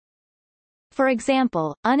government. For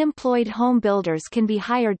example, unemployed home builders can be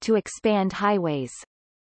hired to expand highways.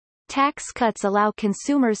 Tax cuts allow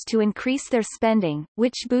consumers to increase their spending,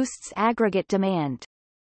 which boosts aggregate demand.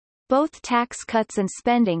 Both tax cuts and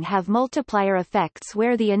spending have multiplier effects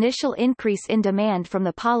where the initial increase in demand from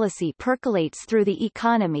the policy percolates through the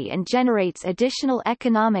economy and generates additional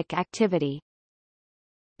economic activity.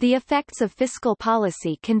 The effects of fiscal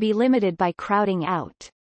policy can be limited by crowding out.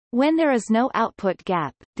 When there is no output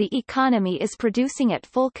gap, the economy is producing at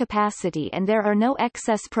full capacity and there are no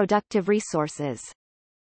excess productive resources.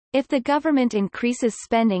 If the government increases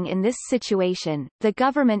spending in this situation, the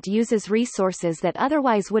government uses resources that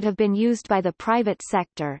otherwise would have been used by the private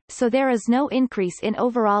sector, so there is no increase in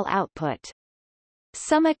overall output.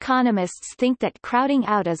 Some economists think that crowding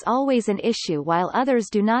out is always an issue while others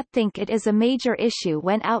do not think it is a major issue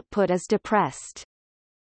when output is depressed.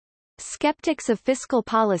 Skeptics of fiscal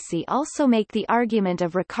policy also make the argument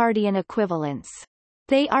of Ricardian equivalence.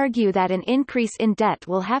 They argue that an increase in debt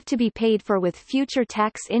will have to be paid for with future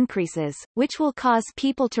tax increases, which will cause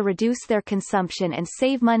people to reduce their consumption and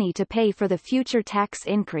save money to pay for the future tax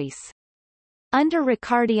increase. Under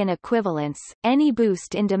Ricardian equivalence, any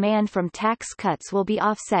boost in demand from tax cuts will be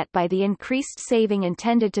offset by the increased saving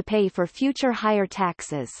intended to pay for future higher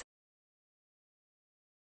taxes.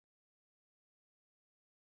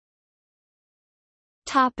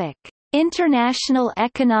 Topic: International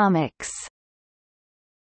economics.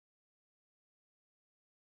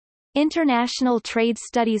 International trade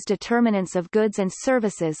studies determinants of goods and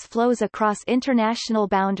services flows across international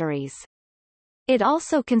boundaries. It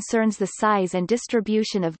also concerns the size and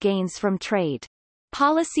distribution of gains from trade.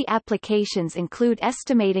 Policy applications include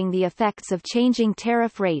estimating the effects of changing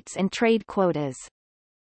tariff rates and trade quotas.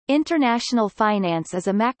 International finance is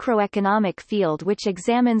a macroeconomic field which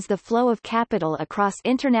examines the flow of capital across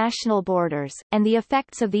international borders, and the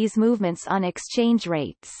effects of these movements on exchange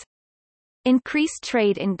rates. Increased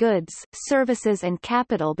trade in goods, services and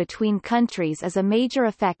capital between countries is a major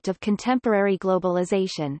effect of contemporary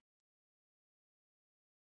globalization.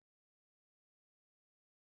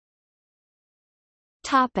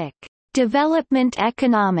 Topic: Development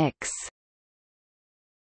economics.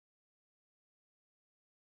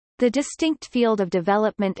 The distinct field of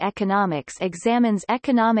development economics examines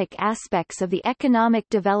economic aspects of the economic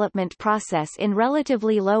development process in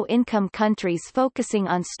relatively low-income countries, focusing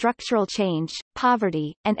on structural change,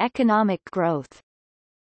 poverty, and economic growth.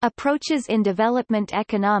 Approaches in development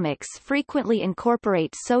economics frequently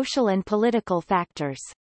incorporate social and political factors.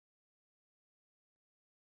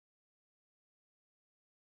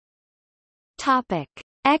 Topic: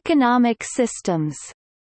 Economic systems.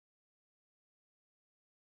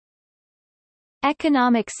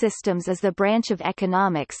 Economic systems is the branch of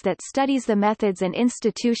economics that studies the methods and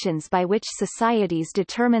institutions by which societies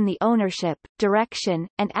determine the ownership, direction,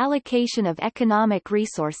 and allocation of economic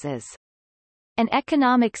resources. An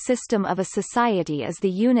economic system of a society is the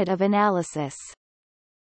unit of analysis.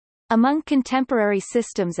 Among contemporary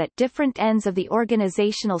systems at different ends of the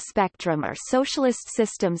organizational spectrum are socialist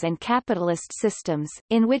systems and capitalist systems,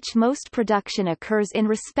 in which most production occurs in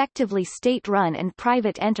respectively state-run and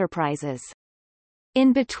private enterprises.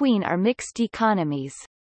 In between are mixed economies.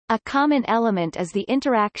 A common element is the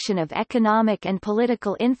interaction of economic and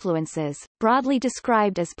political influences, broadly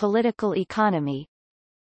described as political economy.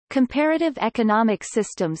 Comparative economic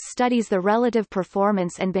systems studies the relative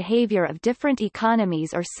performance and behavior of different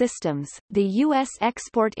economies or systems. The U.S.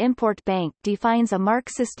 Export-Import Bank defines a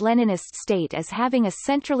Marxist-Leninist state as having a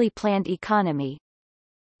centrally planned economy.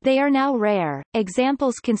 They are now rare.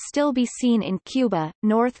 Examples can still be seen in Cuba,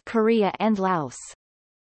 North Korea and Laos.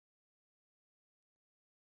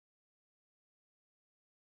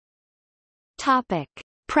 Topic: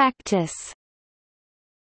 Practice.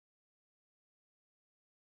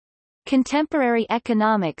 Contemporary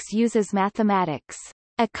economics uses mathematics.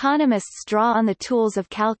 Economists draw on the tools of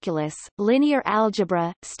calculus, linear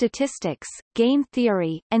algebra, statistics, game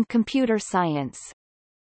theory, and computer science.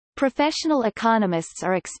 Professional economists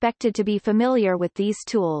are expected to be familiar with these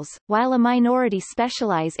tools, while a minority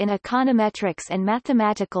specialize in econometrics and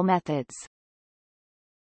mathematical methods.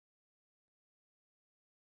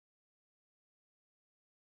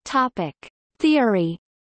 Topic: Theory.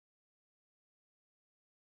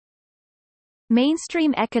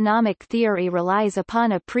 Mainstream economic theory relies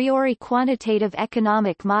upon a priori quantitative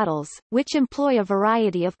economic models, which employ a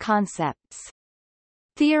variety of concepts.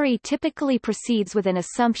 Theory typically proceeds with an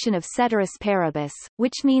assumption of ceteris paribus,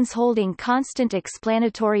 which means holding constant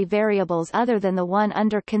explanatory variables other than the one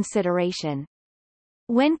under consideration.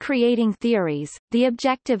 When creating theories, the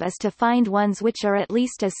objective is to find ones which are at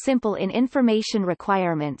least as simple in information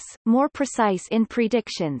requirements, more precise in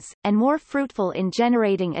predictions, and more fruitful in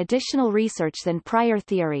generating additional research than prior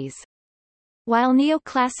theories. While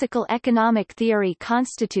neoclassical economic theory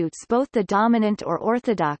constitutes both the dominant or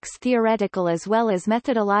orthodox theoretical as well as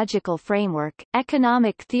methodological framework,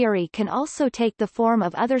 economic theory can also take the form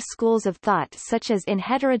of other schools of thought such as in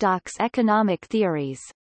heterodox economic theories.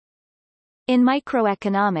 In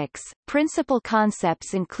microeconomics, principal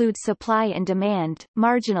concepts include supply and demand,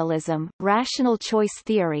 marginalism, rational choice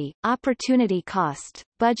theory, opportunity cost,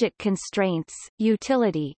 budget constraints,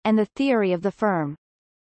 utility, and the theory of the firm.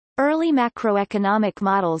 Early macroeconomic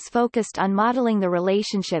models focused on modeling the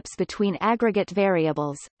relationships between aggregate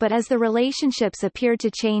variables, but as the relationships appeared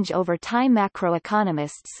to change over time,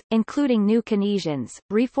 macroeconomists, including new Keynesians,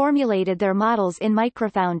 reformulated their models in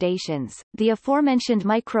microfoundations. The aforementioned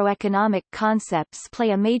microeconomic concepts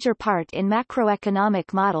play a major part in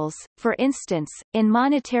macroeconomic models. For instance, in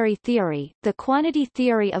monetary theory, the quantity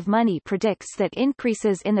theory of money predicts that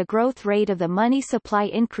increases in the growth rate of the money supply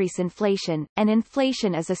increase inflation, and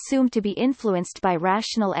inflation is assumed to be influenced by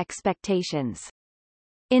rational expectations.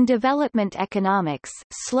 In development economics,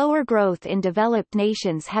 slower growth in developed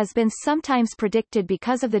nations has been sometimes predicted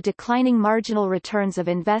because of the declining marginal returns of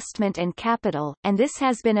investment and capital, and this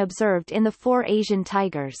has been observed in the 4 Asian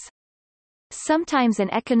tigers. Sometimes an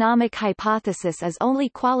economic hypothesis is only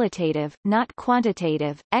qualitative, not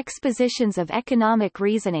quantitative. Expositions of economic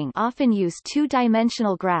reasoning often use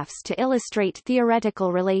two-dimensional graphs to illustrate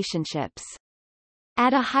theoretical relationships.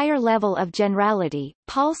 At a higher level of generality,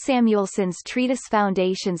 Paul Samuelson's treatise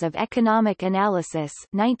Foundations of Economic Analysis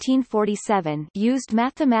 1947 used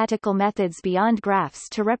mathematical methods beyond graphs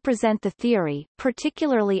to represent the theory,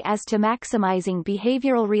 particularly as to maximizing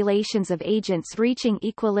behavioral relations of agents reaching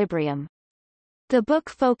equilibrium. The book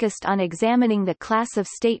focused on examining the class of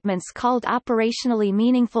statements called operationally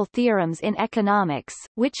meaningful theorems in economics,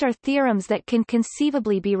 which are theorems that can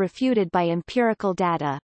conceivably be refuted by empirical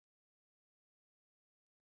data.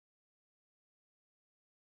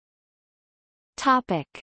 Topic: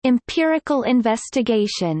 Empirical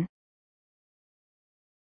investigation.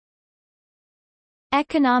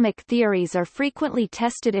 Economic theories are frequently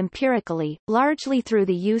tested empirically, largely through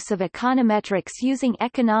the use of econometrics using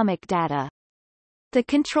economic data. The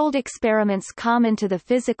controlled experiments common to the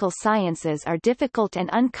physical sciences are difficult and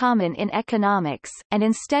uncommon in economics, and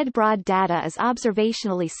instead broad data is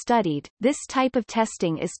observationally studied. This type of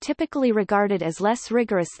testing is typically regarded as less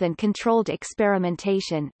rigorous than controlled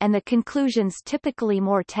experimentation, and the conclusions typically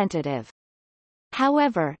more tentative.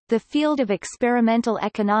 However, the field of experimental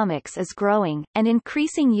economics is growing, and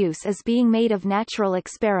increasing use is being made of natural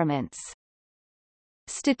experiments.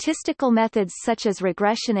 Statistical methods such as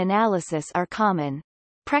regression analysis are common.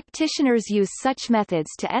 Practitioners use such methods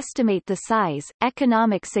to estimate the size,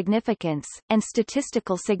 economic significance, and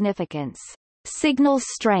statistical significance, signal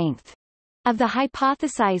strength, of the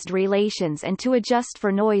hypothesized relations and to adjust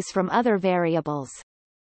for noise from other variables.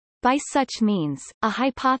 By such means, a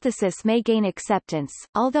hypothesis may gain acceptance,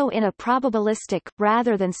 although in a probabilistic,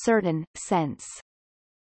 rather than certain, sense.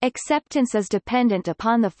 Acceptance is dependent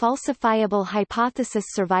upon the falsifiable hypothesis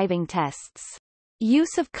surviving tests.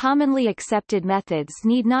 Use of commonly accepted methods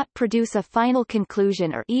need not produce a final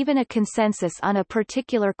conclusion or even a consensus on a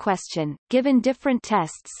particular question, given different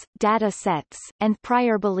tests, data sets, and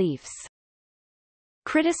prior beliefs.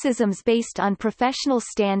 Criticisms based on professional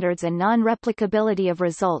standards and non-replicability of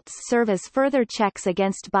results serve as further checks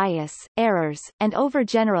against bias, errors, and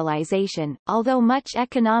overgeneralization, although much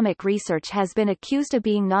economic research has been accused of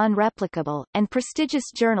being non-replicable, and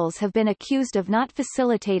prestigious journals have been accused of not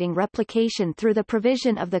facilitating replication through the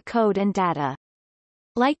provision of the code and data.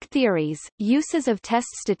 Like theories, uses of test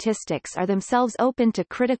statistics are themselves open to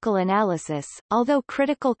critical analysis, although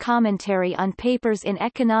critical commentary on papers in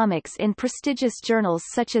economics in prestigious journals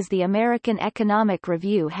such as the American Economic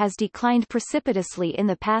Review has declined precipitously in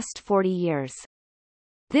the past 40 years.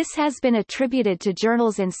 This has been attributed to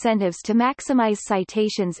journals' incentives to maximize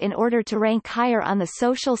citations in order to rank higher on the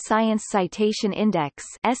Social Science Citation Index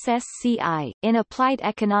 (SSCI). In applied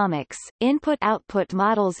economics, input-output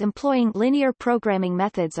models employing linear programming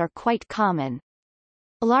methods are quite common.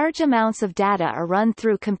 Large amounts of data are run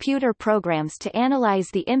through computer programs to analyze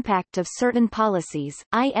the impact of certain policies.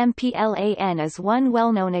 IMPLAN is one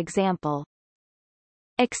well-known example.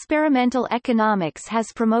 Experimental economics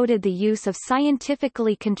has promoted the use of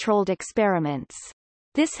scientifically controlled experiments.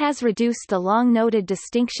 This has reduced the long-noted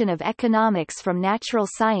distinction of economics from natural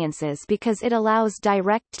sciences because it allows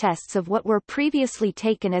direct tests of what were previously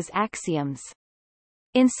taken as axioms.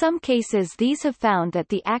 In some cases these have found that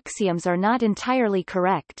the axioms are not entirely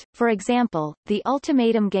correct. For example, the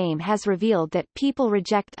ultimatum game has revealed that people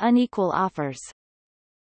reject unequal offers.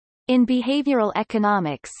 In behavioral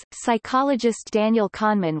economics, psychologist Daniel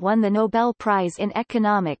Kahneman won the Nobel Prize in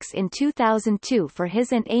Economics in 2002 for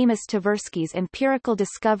his and Amos Tversky's empirical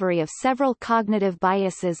discovery of several cognitive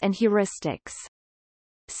biases and heuristics.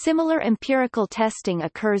 Similar empirical testing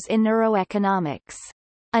occurs in neuroeconomics.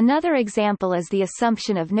 Another example is the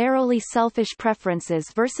assumption of narrowly selfish preferences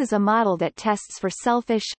versus a model that tests for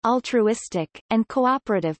selfish, altruistic, and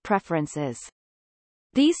cooperative preferences.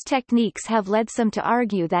 These techniques have led some to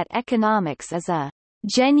argue that economics is a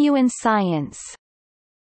genuine science.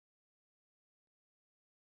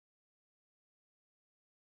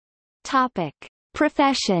 Topic: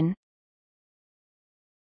 Profession.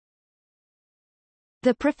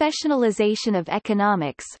 The professionalization of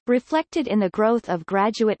economics, reflected in the growth of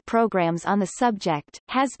graduate programs on the subject,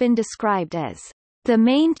 has been described as the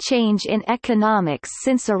main change in economics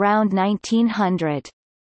since around 1900.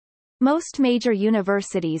 Most major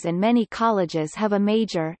universities and many colleges have a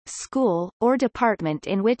major, school, or department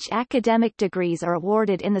in which academic degrees are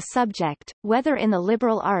awarded in the subject, whether in the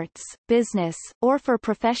liberal arts, business, or for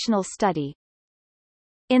professional study.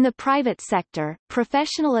 In the private sector,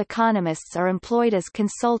 professional economists are employed as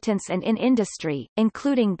consultants and in industry,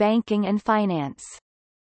 including banking and finance.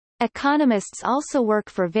 Economists also work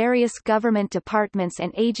for various government departments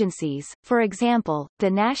and agencies, for example,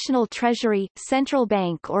 the National Treasury, Central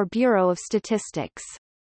Bank or Bureau of Statistics.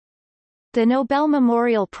 The Nobel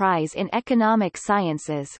Memorial Prize in Economic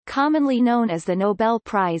Sciences, commonly known as the Nobel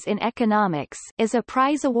Prize in Economics, is a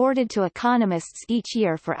prize awarded to economists each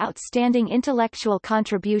year for outstanding intellectual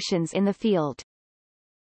contributions in the field.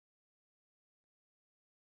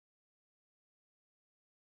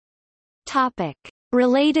 Topic: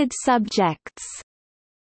 Related subjects.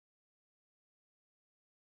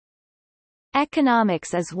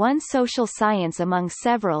 Economics is one social science among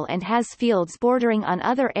several and has fields bordering on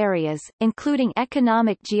other areas, including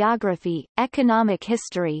economic geography, economic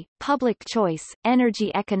history, public choice,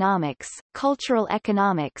 energy economics, cultural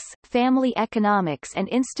economics, family economics and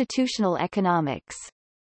institutional economics.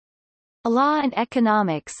 Law and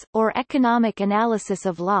economics, or economic analysis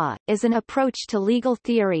of law, is an approach to legal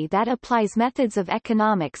theory that applies methods of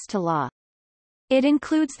economics to law. It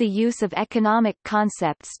includes the use of economic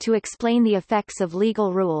concepts to explain the effects of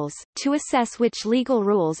legal rules, to assess which legal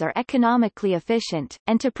rules are economically efficient,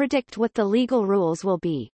 and to predict what the legal rules will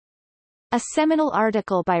be. A seminal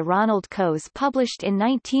article by Ronald Coase published in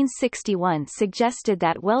 1961 suggested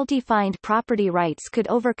that well-defined property rights could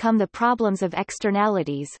overcome the problems of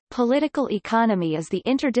externalities. Political economy is the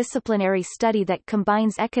interdisciplinary study that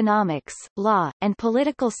combines economics, law, and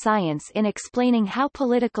political science in explaining how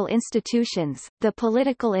political institutions, the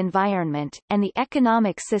political environment, and the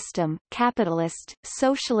economic system, capitalist,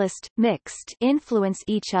 socialist, mixed, influence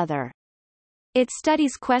each other. It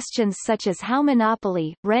studies questions such as how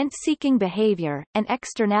monopoly, rent-seeking behavior, and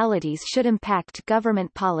externalities should impact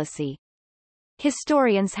government policy.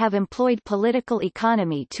 Historians have employed political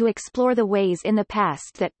economy to explore the ways in the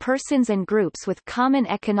past that persons and groups with common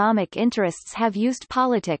economic interests have used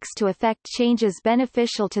politics to effect changes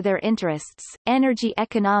beneficial to their interests. Energy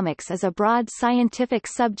economics is a broad scientific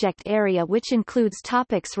subject area which includes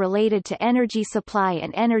topics related to energy supply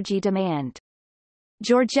and energy demand.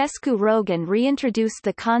 Georgescu Roegen reintroduced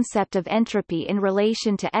the concept of entropy in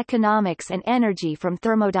relation to economics and energy from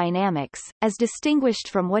thermodynamics, as distinguished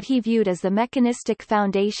from what he viewed as the mechanistic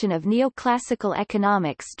foundation of neoclassical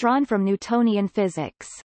economics drawn from Newtonian physics.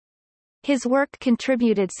 His work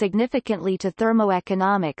contributed significantly to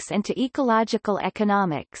thermoeconomics and to ecological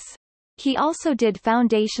economics. He also did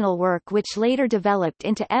foundational work which later developed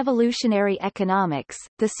into evolutionary economics.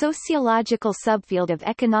 The sociological subfield of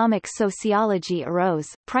economic sociology arose,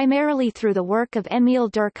 primarily through the work of Emil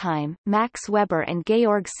Durkheim, Max Weber and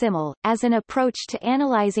Georg Simmel, as an approach to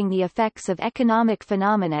analyzing the effects of economic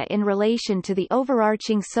phenomena in relation to the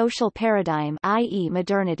overarching social paradigm, i.e.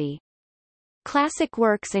 modernity. Classic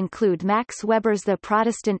works include Max Weber's The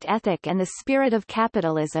Protestant Ethic and the Spirit of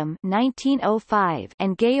Capitalism 1905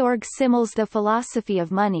 and Georg Simmel's The Philosophy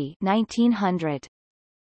of Money 1900.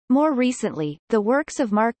 More recently, the works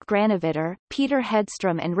of Mark Granovetter, Peter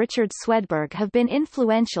Hedstrom and Richard Swedberg have been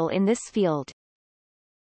influential in this field.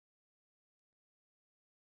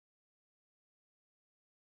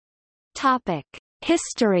 Topic: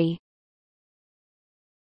 History.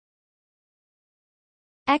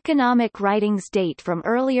 Economic writings date from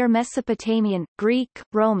earlier Mesopotamian, Greek,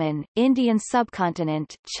 Roman, Indian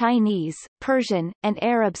subcontinent, Chinese, Persian, and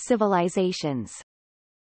Arab civilizations.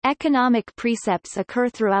 Economic precepts occur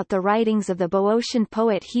throughout the writings of the Boeotian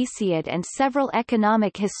poet Hesiod, and several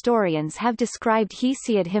economic historians have described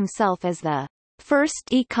Hesiod himself as the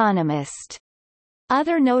first economist.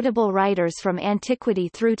 Other notable writers from antiquity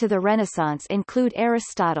through to the Renaissance include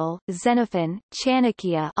Aristotle, Xenophon,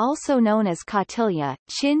 Chanakya, also known as Kautilya,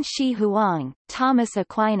 Qin Shi Huang, Thomas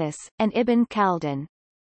Aquinas, and Ibn Khaldun.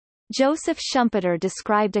 Joseph Schumpeter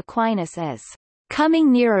described Aquinas as coming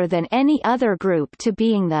nearer than any other group to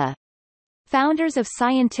being the founders of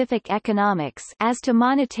scientific economics as to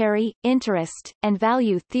monetary, interest, and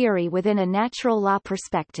value theory within a natural law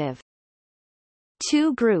perspective.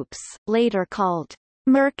 Two groups, later called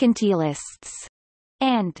mercantilists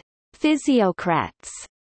and physiocrats,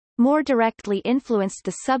 more directly influenced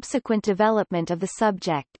the subsequent development of the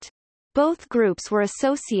subject. Both groups were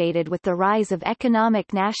associated with the rise of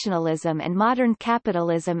economic nationalism and modern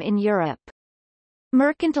capitalism in Europe.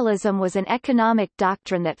 Mercantilism was an economic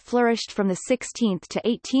doctrine that flourished from the 16th to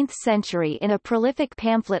 18th century in a prolific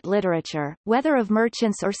pamphlet literature, whether of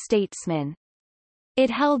merchants or statesmen. It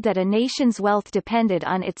held that a nation's wealth depended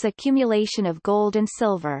on its accumulation of gold and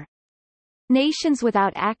silver. Nations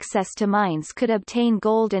without access to mines could obtain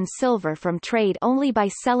gold and silver from trade only by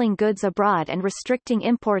selling goods abroad and restricting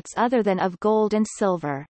imports other than of gold and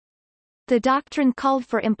silver. The doctrine called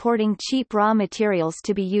for importing cheap raw materials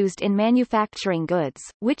to be used in manufacturing goods,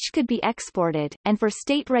 which could be exported, and for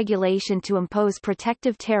state regulation to impose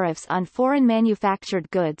protective tariffs on foreign manufactured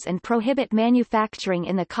goods and prohibit manufacturing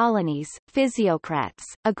in the colonies. Physiocrats,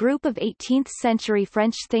 a group of 18th-century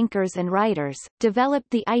French thinkers and writers,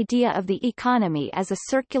 developed the idea of the economy as a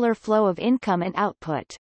circular flow of income and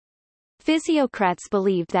output. Physiocrats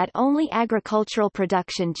believed that only agricultural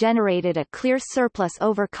production generated a clear surplus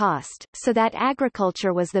over cost, so that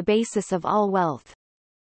agriculture was the basis of all wealth.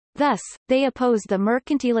 Thus, they opposed the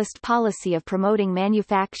mercantilist policy of promoting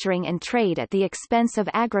manufacturing and trade at the expense of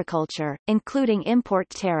agriculture, including import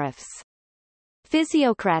tariffs.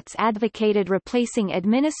 Physiocrats advocated replacing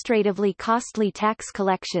administratively costly tax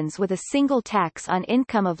collections with a single tax on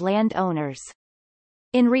income of landowners.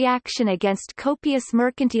 In reaction against copious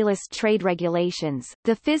mercantilist trade regulations,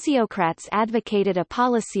 the physiocrats advocated a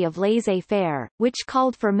policy of laissez-faire, which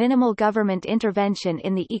called for minimal government intervention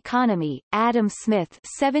in the economy. Adam Smith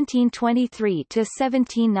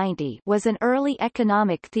 (1723–1790) was an early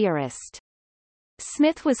economic theorist.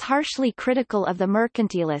 Smith was harshly critical of the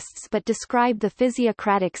mercantilists but described the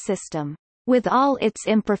physiocratic system, with all its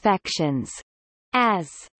imperfections,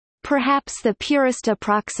 as perhaps the purest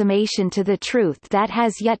approximation to the truth that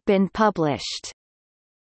has yet been published.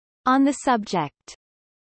 On the subject.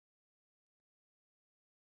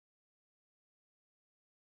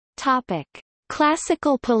 Topic: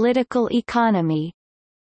 Classical political economy.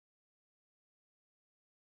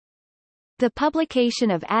 The publication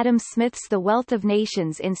of Adam Smith's The Wealth of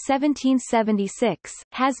Nations in 1776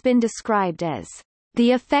 has been described as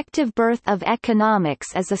the effective birth of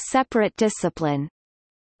economics as a separate discipline.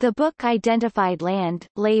 The book identified land,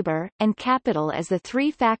 labor, and capital as the three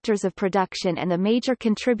factors of production and the major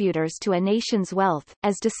contributors to a nation's wealth,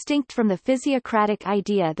 as distinct from the physiocratic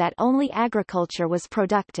idea that only agriculture was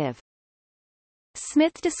productive.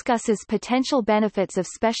 Smith discusses potential benefits of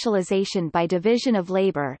specialization by division of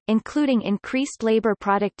labor, including increased labor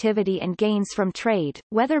productivity and gains from trade,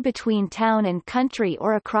 whether between town and country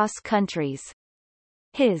or across countries.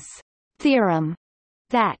 His theorem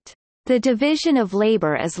that the division of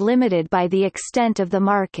labor is limited by the extent of the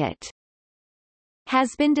market has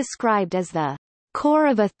been described as the core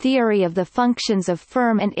of a theory of the functions of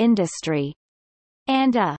firm and industry,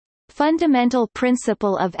 and a fundamental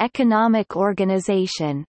principle of economic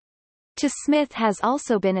organization. To Smith has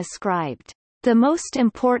also been ascribed the most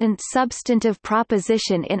important substantive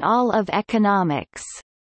proposition in all of economics,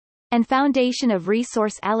 and foundation of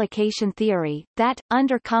resource allocation theory, that,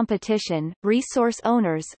 under competition, resource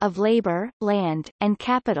owners of labor, land, and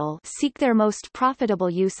capital seek their most profitable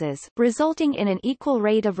uses, resulting in an equal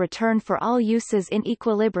rate of return for all uses in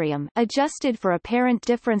equilibrium, adjusted for apparent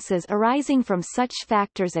differences arising from such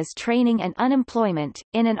factors as training and unemployment,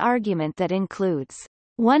 in an argument that includes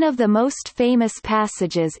one of the most famous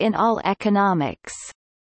passages in all economics.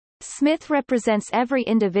 Smith represents every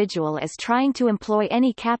individual as trying to employ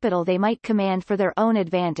any capital they might command for their own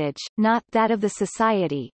advantage, not that of the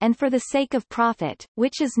society, and for the sake of profit,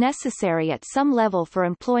 which is necessary at some level for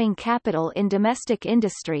employing capital in domestic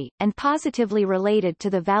industry, and positively related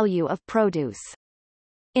to the value of produce.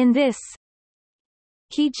 In this,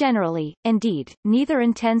 he generally, indeed, neither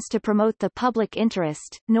intends to promote the public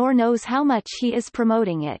interest, nor knows how much he is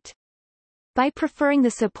promoting it. By preferring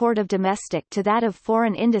the support of domestic to that of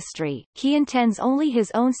foreign industry, he intends only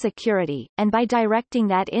his own security, and by directing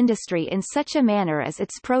that industry in such a manner as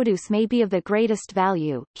its produce may be of the greatest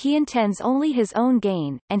value, he intends only his own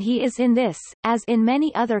gain, and he is in this, as in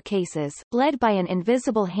many other cases, led by an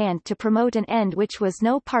invisible hand to promote an end which was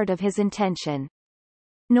no part of his intention.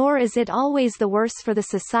 Nor is it always the worse for the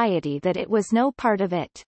society that it was no part of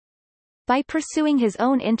it. By pursuing his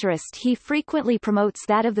own interest he frequently promotes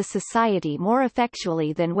that of the society more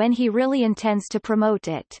effectually than when he really intends to promote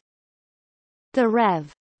it. The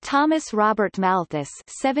Rev. Thomas Robert Malthus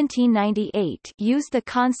 (1798) used the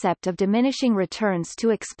concept of diminishing returns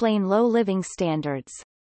to explain low living standards.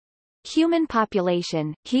 Human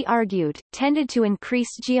population, he argued, tended to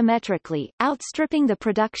increase geometrically, outstripping the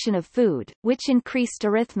production of food, which increased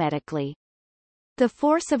arithmetically. The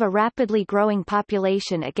force of a rapidly growing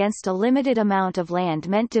population against a limited amount of land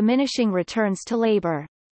meant diminishing returns to labor.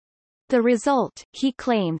 The result, he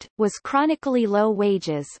claimed, was chronically low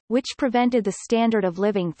wages, which prevented the standard of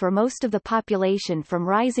living for most of the population from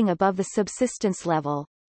rising above the subsistence level.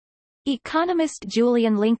 Economist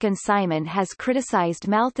Julian Lincoln Simon has criticized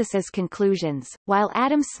Malthus's conclusions, while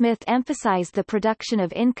Adam Smith emphasized the production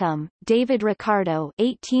of income. David Ricardo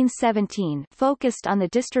 (1817) focused on the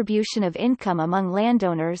distribution of income among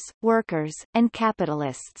landowners, workers, and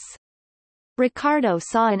capitalists. Ricardo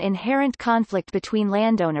saw an inherent conflict between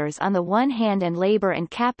landowners on the one hand and labor and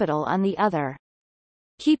capital on the other.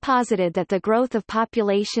 He posited that the growth of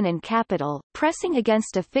population and capital, pressing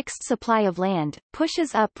against a fixed supply of land,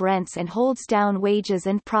 pushes up rents and holds down wages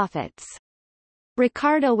and profits.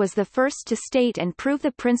 Ricardo was the first to state and prove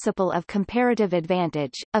the principle of comparative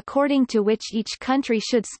advantage, according to which each country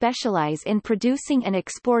should specialize in producing and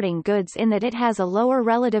exporting goods in that it has a lower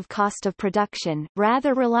relative cost of production,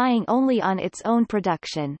 rather relying only on its own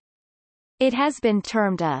production. It has been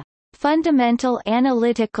termed a fundamental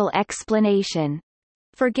analytical explanation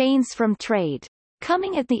for gains from trade.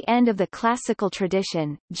 Coming at the end of the classical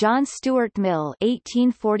tradition, John Stuart Mill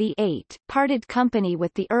 (1848) parted company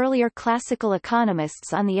with the earlier classical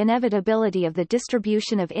economists on the inevitability of the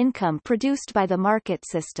distribution of income produced by the market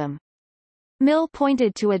system. Mill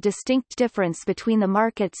pointed to a distinct difference between the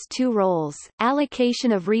market's two roles,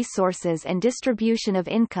 allocation of resources and distribution of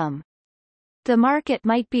income. The market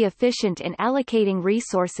might be efficient in allocating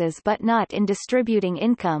resources but not in distributing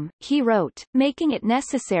income, he wrote, making it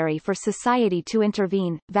necessary for society to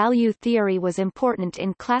intervene. Value theory was important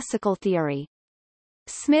in classical theory.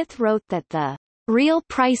 Smith wrote that the real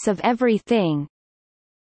price of everything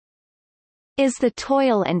is the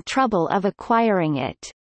toil and trouble of acquiring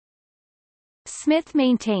it. Smith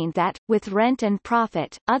maintained that, with rent and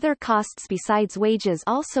profit, other costs besides wages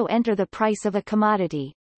also enter the price of a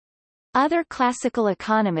commodity. Other classical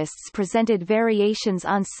economists presented variations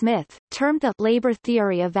on Smith, termed the labor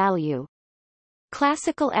theory of value.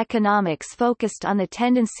 Classical economics focused on the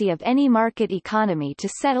tendency of any market economy to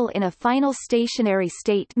settle in a final stationary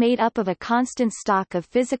state made up of a constant stock of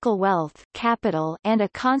physical wealth, capital, and a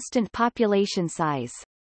constant population size.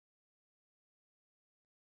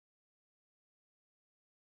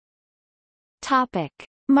 Topic: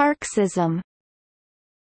 Marxism.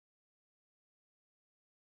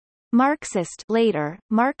 Marxist, later,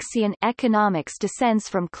 Marxian economics descends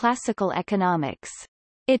from classical economics.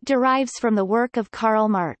 It derives from the work of Karl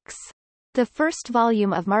Marx. The first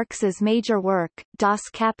volume of Marx's major work, Das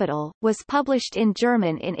Kapital, was published in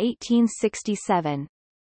German in 1867.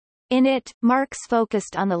 In it, Marx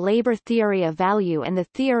focused on the labor theory of value and the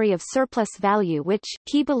theory of surplus value which,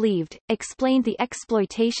 he believed, explained the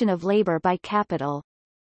exploitation of labor by capital.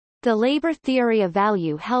 The labor theory of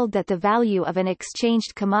value held that the value of an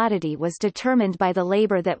exchanged commodity was determined by the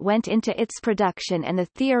labor that went into its production, and the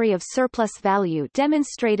theory of surplus value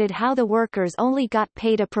demonstrated how the workers only got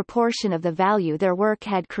paid a proportion of the value their work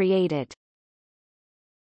had created.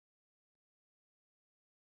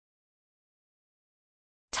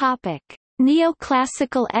 Topic: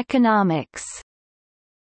 Neoclassical economics.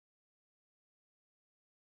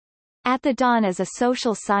 At the dawn as a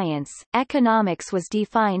social science, economics was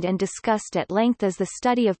defined and discussed at length as the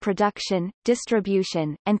study of production,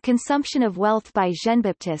 distribution, and consumption of wealth by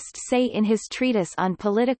Jean-Baptiste Say in his treatise on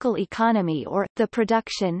political economy, or The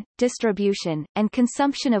Production, Distribution, and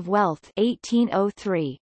Consumption of Wealth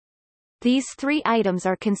 1803. These three items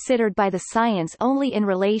are considered by the science only in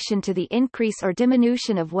relation to the increase or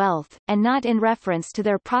diminution of wealth, and not in reference to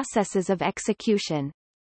their processes of execution.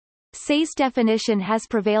 Say's definition has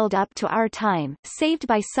prevailed up to our time, saved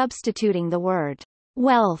by substituting the word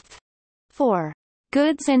wealth for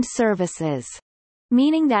goods and services,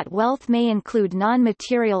 meaning that wealth may include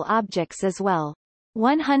non-material objects as well.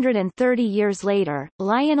 130 years later,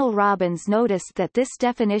 Lionel Robbins noticed that this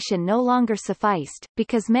definition no longer sufficed,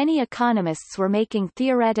 because many economists were making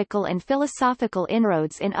theoretical and philosophical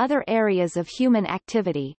inroads in other areas of human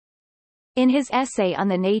activity. In his essay on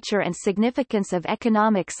the nature and significance of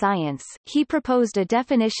economic science, he proposed a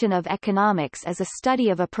definition of economics as a study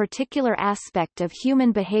of a particular aspect of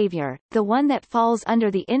human behavior, the one that falls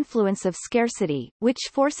under the influence of scarcity, which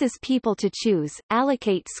forces people to choose,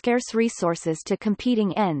 allocate scarce resources to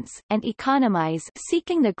competing ends, and economize,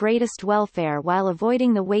 seeking the greatest welfare while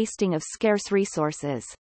avoiding the wasting of scarce resources.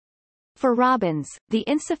 For Robbins, the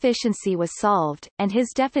insufficiency was solved, and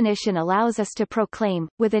his definition allows us to proclaim,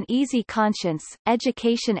 with an easy conscience,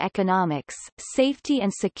 education economics, safety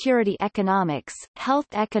and security economics, health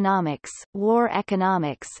economics, war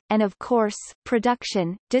economics, and of course,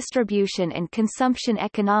 production, distribution and consumption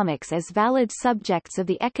economics as valid subjects of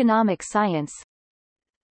the economic science.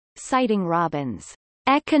 Citing Robbins,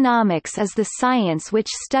 "Economics is the science which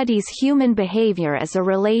studies human behavior as a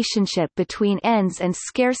relationship between ends and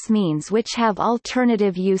scarce means which have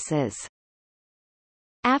alternative uses."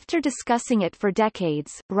 After discussing it for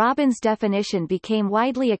decades, Robbins' definition became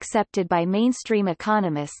widely accepted by mainstream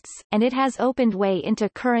economists, and it has opened way into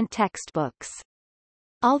current textbooks.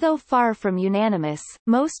 Although far from unanimous,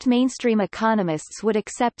 most mainstream economists would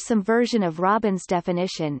accept some version of Robbins'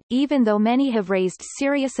 definition, even though many have raised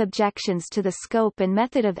serious objections to the scope and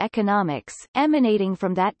method of economics, emanating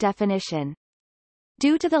from that definition.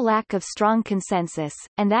 Due to the lack of strong consensus,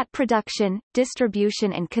 and that production,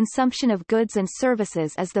 distribution and consumption of goods and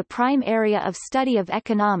services is the prime area of study of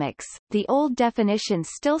economics, the old definition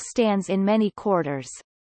still stands in many quarters.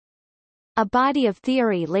 A body of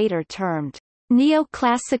theory later termed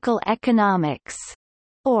Neoclassical economics,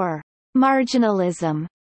 or marginalism,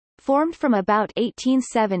 formed from about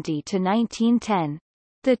 1870 to 1910.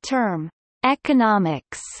 The term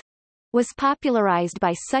economics was popularized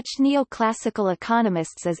by such neoclassical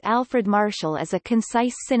economists as Alfred Marshall as a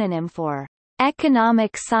concise synonym for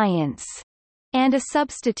economic science, and a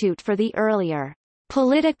substitute for the earlier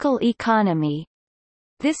political economy.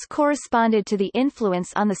 This corresponded to the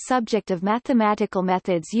influence on the subject of mathematical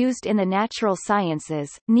methods used in the natural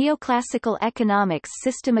sciences. Neoclassical economics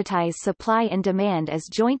systematize supply and demand as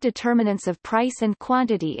joint determinants of price and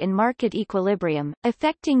quantity in market equilibrium,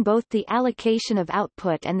 affecting both the allocation of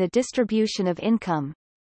output and the distribution of income.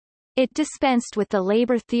 It dispensed with the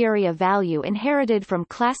labor theory of value inherited from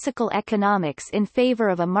classical economics in favor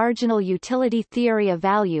of a marginal utility theory of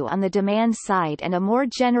value on the demand side and a more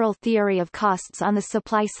general theory of costs on the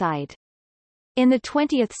supply side. In the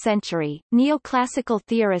 20th century, neoclassical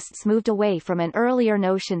theorists moved away from an earlier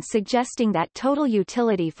notion suggesting that total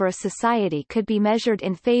utility for a society could be measured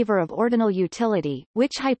in favor of ordinal utility,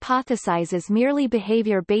 which hypothesizes merely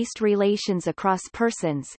behavior-based relations across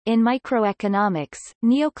persons. In microeconomics,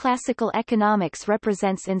 neoclassical economics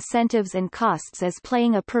represents incentives and costs as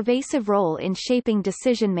playing a pervasive role in shaping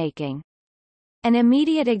decision-making. An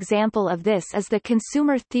immediate example of this is the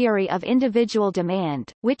consumer theory of individual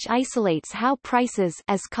demand, which isolates how prices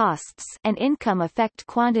as costs and income affect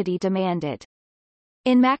quantity demanded.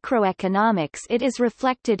 In macroeconomics, it is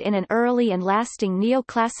reflected in an early and lasting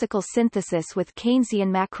neoclassical synthesis with Keynesian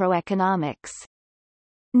macroeconomics.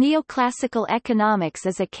 Neoclassical economics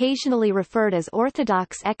is occasionally referred as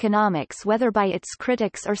orthodox economics, whether by its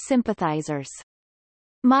critics or sympathizers.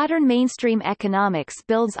 Modern mainstream economics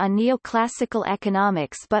builds on neoclassical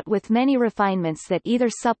economics but with many refinements that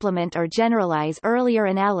either supplement or generalize earlier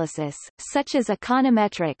analysis, such as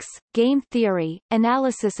econometrics, game theory,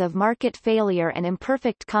 analysis of market failure and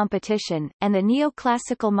imperfect competition, and the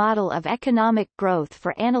neoclassical model of economic growth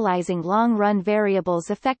for analyzing long-run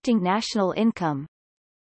variables affecting national income.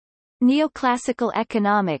 Neoclassical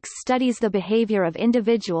economics studies the behavior of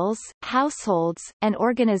individuals, households, and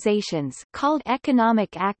organizations called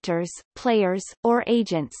economic actors, players, or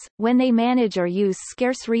agents, when they manage or use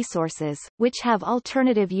scarce resources, which have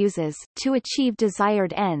alternative uses, to achieve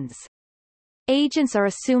desired ends. Agents are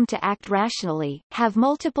assumed to act rationally, have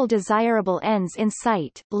multiple desirable ends in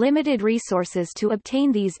sight, limited resources to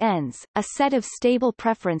obtain these ends, a set of stable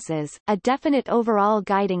preferences, a definite overall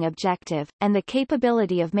guiding objective, and the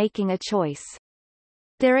capability of making a choice.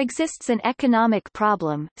 There exists an economic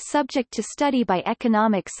problem, subject to study by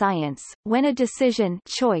economic science, when a decision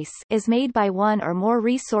choice is made by one or more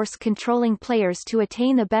resource-controlling players to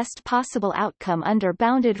attain the best possible outcome under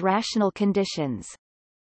bounded rational conditions.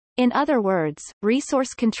 In other words,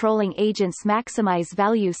 resource-controlling agents maximize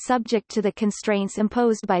value subject to the constraints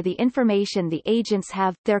imposed by the information the agents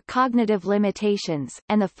have, their cognitive limitations,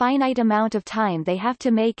 and the finite amount of time they have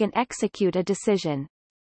to make and execute a decision.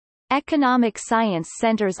 Economic science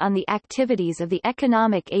centers on the activities of the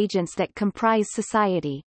economic agents that comprise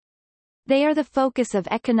society. They are the focus of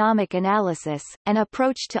economic analysis. An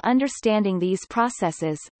approach to understanding these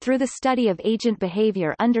processes, through the study of agent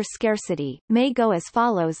behavior under scarcity, may go as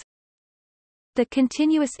follows. The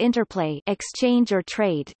continuous interplay exchange or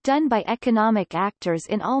trade, done by economic actors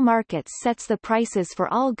in all markets sets the prices for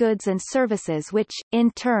all goods and services which,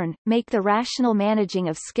 in turn, make the rational managing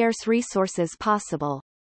of scarce resources possible.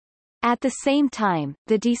 At the same time,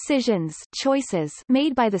 the decisions choices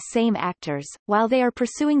made by the same actors, while they are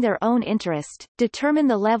pursuing their own interest, determine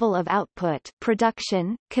the level of output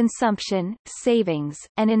production, consumption, savings,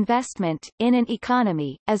 and investment, in an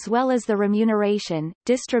economy, as well as the remuneration,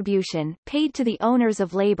 distribution, paid to the owners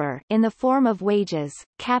of labor in the form of wages,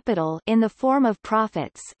 capital in the form of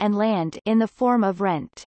profits, and land in the form of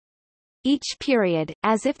rent. Each period,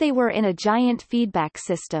 as if they were in a giant feedback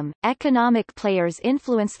system, economic players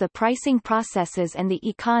influence the pricing processes and the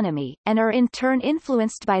economy, and are in turn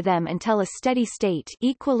influenced by them until a steady state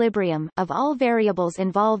equilibrium of all variables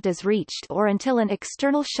involved is reached or until an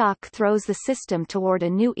external shock throws the system toward a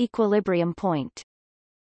new equilibrium point.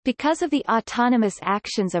 Because of the autonomous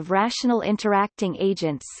actions of rational interacting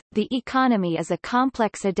agents, the economy is a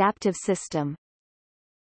complex adaptive system.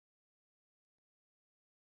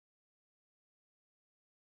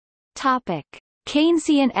 Topic: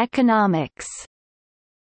 Keynesian economics.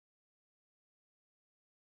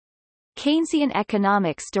 Keynesian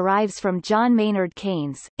economics derives from John Maynard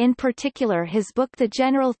Keynes, in particular his book The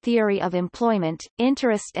General Theory of Employment,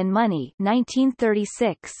 Interest and Money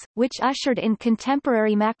 1936, which ushered in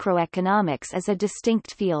contemporary macroeconomics as a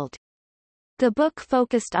distinct field. The book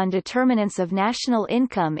focused on determinants of national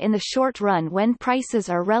income in the short run when prices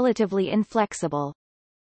are relatively inflexible.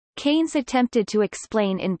 Keynes attempted to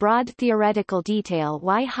explain in broad theoretical detail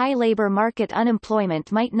why high labor market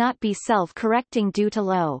unemployment might not be self-correcting due to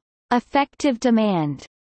low effective demand,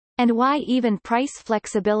 and why even price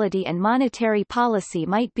flexibility and monetary policy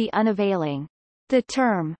might be unavailing. The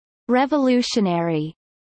term revolutionary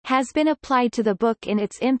has been applied to the book in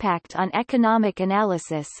its impact on economic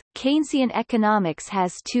analysis. Keynesian economics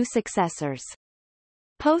has two successors.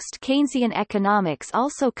 Post-Keynesian economics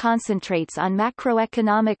also concentrates on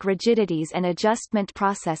macroeconomic rigidities and adjustment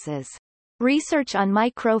processes. Research on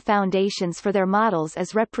micro-foundations for their models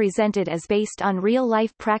is represented as based on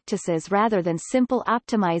real-life practices rather than simple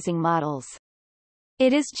optimizing models.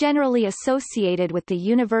 It is generally associated with the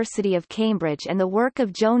University of Cambridge, and the work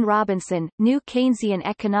of Joan Robinson. New Keynesian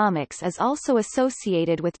economics is also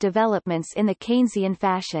associated with developments in the Keynesian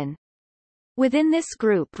fashion. Within this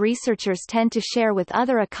group, researchers tend to share with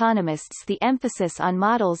other economists the emphasis on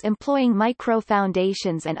models employing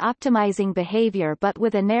micro-foundations and optimizing behavior, but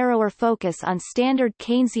with a narrower focus on standard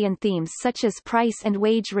Keynesian themes such as price and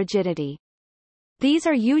wage rigidity. These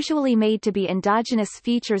are usually made to be endogenous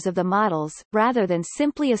features of the models, rather than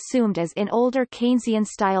simply assumed as in older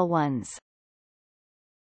Keynesian-style ones.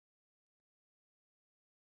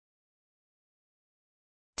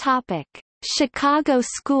 Topic: Chicago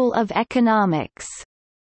School of Economics.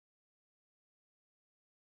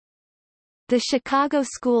 The Chicago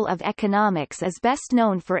School of Economics is best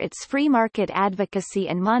known for its free market advocacy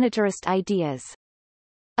and monetarist ideas.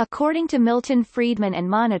 According to Milton Friedman and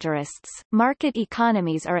monetarists, market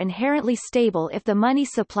economies are inherently stable if the money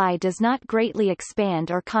supply does not greatly expand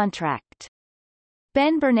or contract.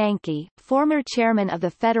 Ben Bernanke, former chairman of the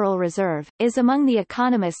Federal Reserve, is among the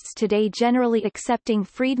economists today generally accepting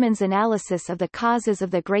Friedman's analysis of the causes of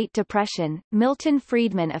the Great Depression. Milton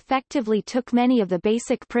Friedman effectively took many of the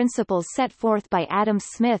basic principles set forth by Adam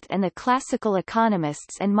Smith and the classical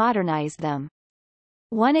economists and modernized them.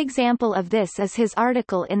 One example of this is his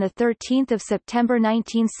article in the 13th of September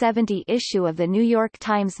 1970 issue of the New York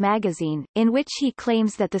Times Magazine, in which he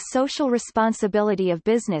claims that the social responsibility of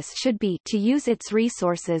business should be to use its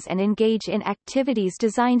resources and engage in activities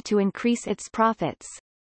designed to increase its profits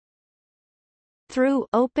through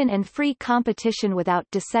open and free competition without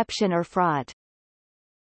deception or fraud.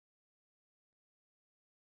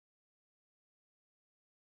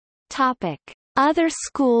 Topic: Other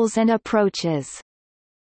schools and approaches.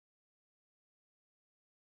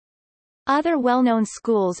 Other well-known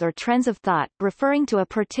schools or trends of thought, referring to a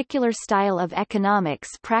particular style of economics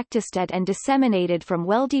practiced at and disseminated from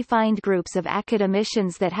well-defined groups of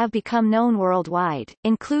academicians that have become known worldwide,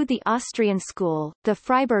 include the Austrian School, the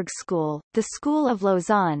Freiburg School, the School of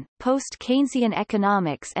Lausanne, post-Keynesian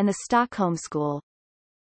economics and the Stockholm School.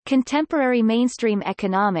 Contemporary mainstream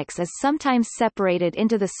economics is sometimes separated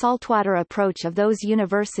into the saltwater approach of those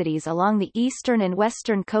universities along the eastern and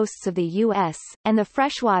western coasts of the U.S., and the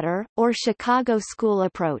freshwater, or Chicago School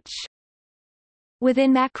approach.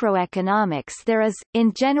 Within macroeconomics there is,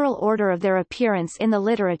 in general order of their appearance in the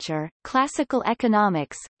literature, classical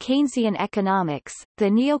economics, Keynesian economics, the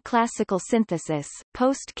neoclassical synthesis,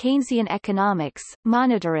 post-Keynesian economics,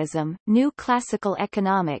 monetarism, new classical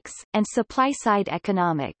economics, and supply-side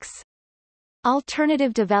economics.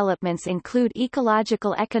 Alternative developments include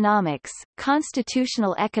ecological economics,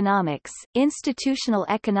 constitutional economics, institutional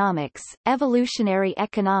economics, evolutionary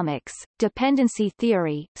economics, dependency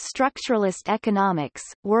theory, structuralist economics,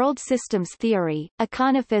 world systems theory,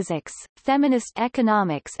 econophysics, feminist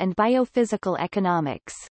economics and biophysical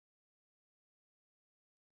economics.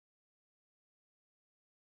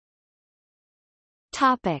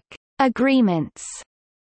 Topic: Agreements.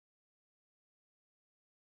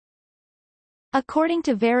 According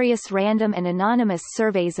to various random and anonymous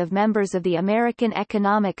surveys of members of the American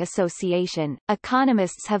Economic Association,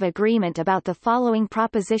 economists have agreement about the following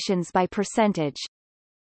propositions by percentage.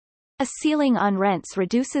 A ceiling on rents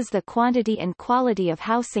reduces the quantity and quality of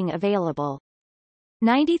housing available.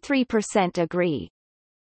 93% agree.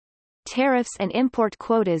 Tariffs and import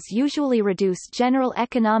quotas usually reduce general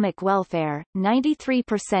economic welfare.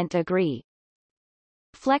 93% agree.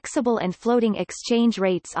 Flexible and floating exchange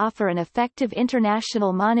rates offer an effective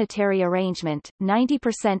international monetary arrangement.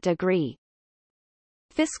 90% agree.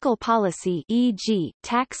 Fiscal policy, e.g.,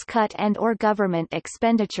 tax cut and/or government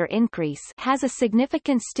expenditure increase, has a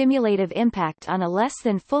significant stimulative impact on a less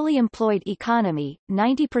than fully employed economy.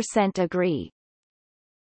 90% agree.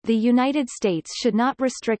 The United States should not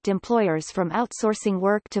restrict employers from outsourcing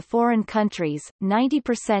work to foreign countries.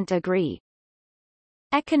 90% agree.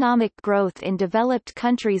 Economic growth in developed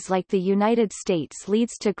countries like the United States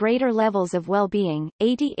leads to greater levels of well-being.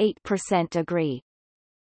 88% agree.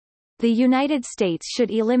 The United States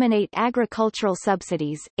should eliminate agricultural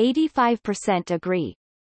subsidies. 85% agree.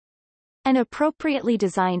 An appropriately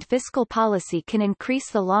designed fiscal policy can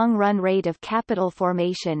increase the long-run rate of capital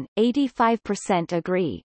formation, 85%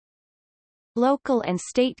 agree. Local and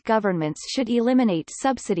state governments should eliminate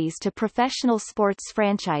subsidies to professional sports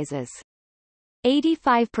franchises.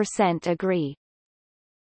 85% agree.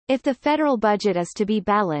 If the federal budget is to be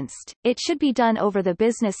balanced, it should be done over the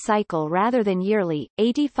business cycle rather than yearly,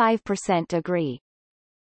 85% agree.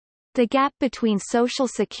 The gap between Social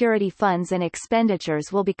Security funds and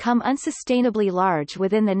expenditures will become unsustainably large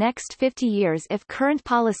within the next 50 years if current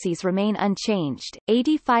policies remain unchanged,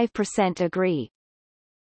 85% agree.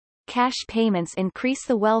 Cash payments increase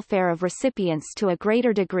the welfare of recipients to a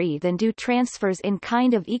greater degree than do transfers in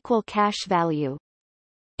kind of equal cash value.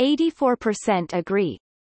 84% agree.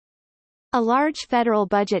 A large federal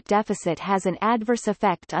budget deficit has an adverse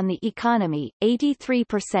effect on the economy,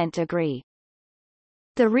 83% agree.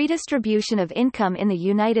 The redistribution of income in the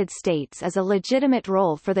United States is a legitimate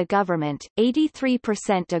role for the government,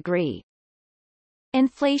 83% agree.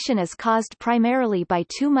 Inflation is caused primarily by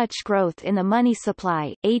too much growth in the money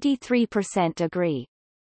supply, 83% agree.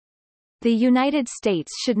 The United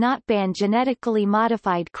States should not ban genetically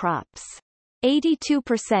modified crops.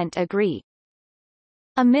 82% agree.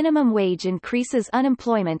 A minimum wage increases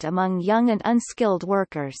unemployment among young and unskilled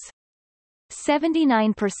workers.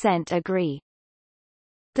 79% agree.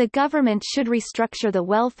 The government should restructure the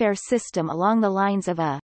welfare system along the lines of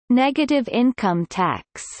a negative income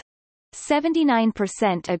tax.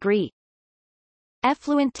 79% agree.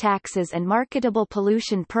 Effluent taxes and marketable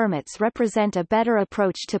pollution permits represent a better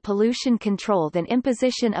approach to pollution control than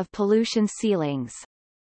imposition of pollution ceilings.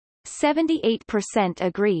 78%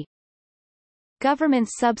 agree. Government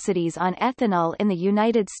subsidies on ethanol in the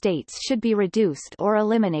United States should be reduced or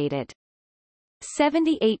eliminated.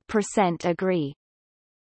 78% agree.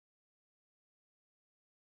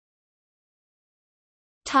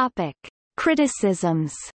 Topic: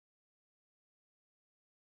 Criticisms.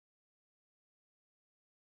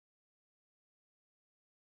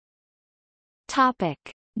 Topic: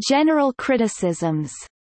 General criticisms.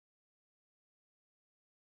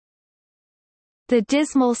 The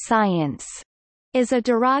dismal science is a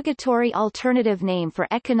derogatory alternative name for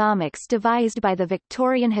economics devised by the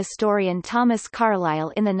Victorian historian Thomas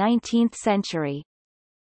Carlyle in the 19th century.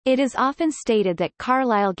 It is often stated that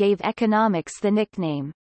Carlyle gave economics the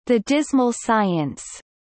nickname, the dismal science,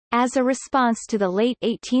 as a response to the late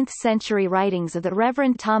 18th-century writings of the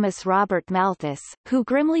Reverend Thomas Robert Malthus, who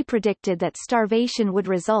grimly predicted that starvation would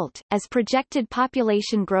result, as projected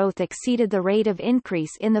population growth exceeded the rate of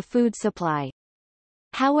increase in the food supply.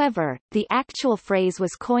 However, the actual phrase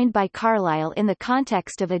was coined by Carlyle in the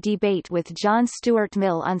context of a debate with John Stuart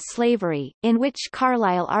Mill on slavery, in which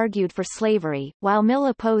Carlyle argued for slavery, while Mill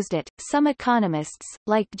opposed it. Some economists,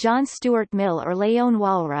 like John Stuart Mill or Léon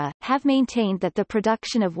Walras, have maintained that the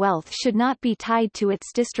production of wealth should not be tied to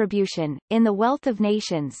its distribution. In The Wealth of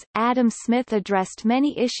Nations, Adam Smith addressed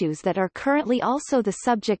many issues that are currently also the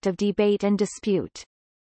subject of debate and dispute.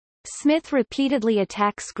 Smith repeatedly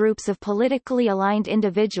attacks groups of politically aligned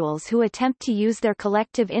individuals who attempt to use their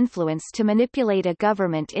collective influence to manipulate a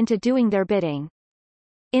government into doing their bidding.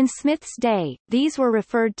 In Smith's day, these were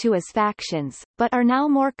referred to as factions, but are now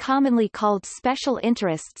more commonly called special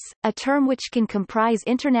interests, a term which can comprise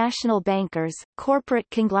international bankers, corporate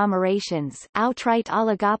conglomerations, outright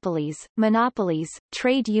oligopolies, monopolies,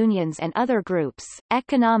 trade unions and other groups.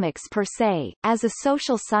 Economics per se, as a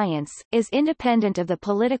social science, is independent of the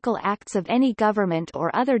political acts of any government or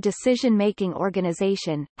other decision-making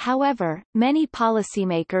organization. However, many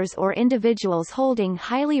policymakers or individuals holding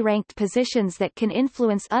highly ranked positions that can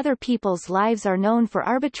influence other people's lives are known for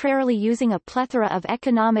arbitrarily using a plethora of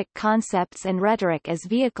economic concepts and rhetoric as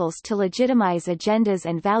vehicles to legitimize agendas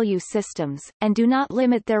and value systems, and do not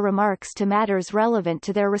limit their remarks to matters relevant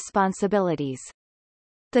to their responsibilities.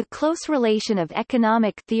 The close relation of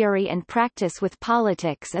economic theory and practice with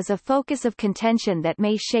politics is a focus of contention that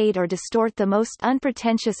may shade or distort the most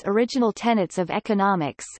unpretentious original tenets of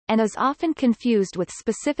economics, and is often confused with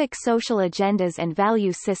specific social agendas and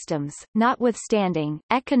value systems. Notwithstanding,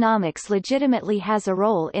 economics legitimately has a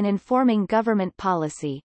role in informing government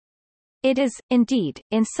policy. It is, indeed,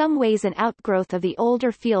 in some ways an outgrowth of the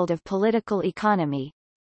older field of political economy.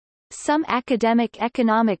 Some academic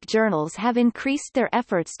economic journals have increased their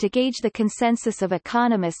efforts to gauge the consensus of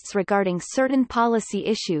economists regarding certain policy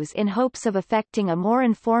issues in hopes of affecting a more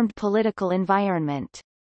informed political environment.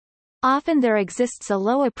 Often there exists a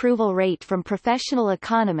low approval rate from professional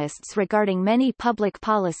economists regarding many public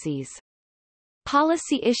policies.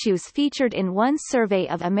 Policy issues featured in one survey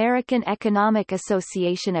of American Economic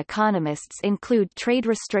Association economists include trade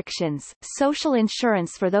restrictions, social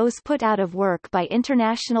insurance for those put out of work by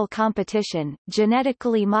international competition,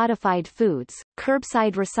 genetically modified foods,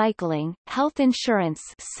 curbside recycling, health insurance,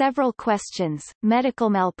 several questions, medical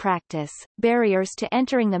malpractice, barriers to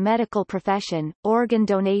entering the medical profession, organ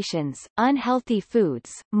donations, unhealthy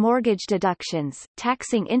foods, mortgage deductions,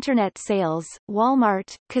 taxing Internet sales,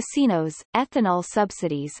 Walmart, casinos, ethanol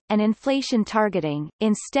subsidies, and inflation targeting.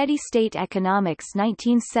 In Steady State Economics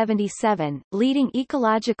 1977, leading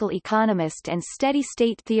ecological economist and steady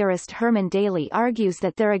state theorist Herman Daly argues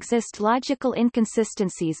that there exist logical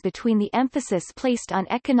inconsistencies between the emphasis placed on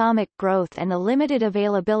economic growth and the limited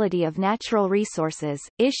availability of natural resources.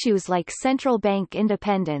 Issues like central bank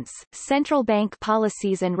independence, central bank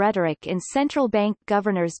policies, and rhetoric in central bank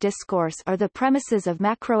governors' discourse are the premises of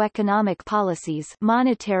macroeconomic policies,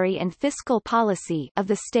 monetary and fiscal policy of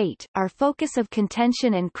the state, are focus of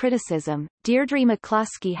contention and criticism. Deirdre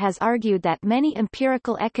McCloskey has argued that many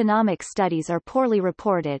empirical economic studies are poorly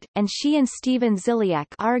reported, and she and Stephen Ziliak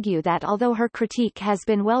argue that although her critique has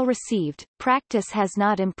been well received, practice has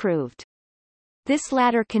not improved. This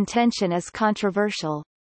latter contention is controversial.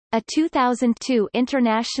 A 2002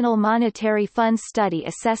 International Monetary Fund study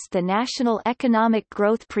assessed the national economic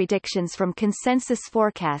growth predictions from consensus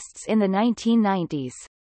forecasts in the 1990s.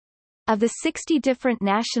 Of the 60 different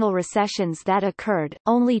national recessions that occurred,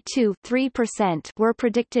 only 2–3% were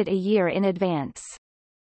predicted a year in advance.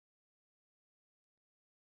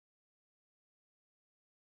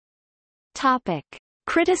 Topic: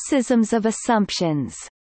 Criticisms of assumptions.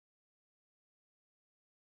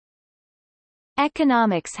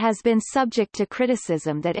 Economics has been subject to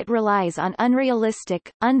criticism that it relies on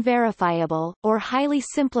unrealistic, unverifiable, or highly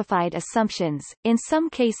simplified assumptions, in some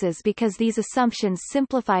cases because these assumptions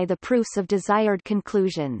simplify the proofs of desired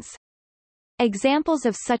conclusions. Examples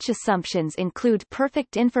of such assumptions include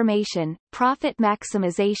perfect information, profit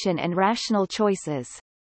maximization, and rational choices.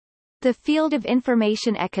 The field of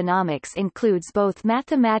information economics includes both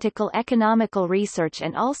mathematical economical research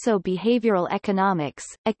and also behavioral economics,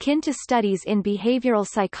 akin to studies in behavioral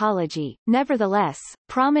psychology. Nevertheless,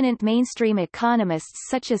 prominent mainstream economists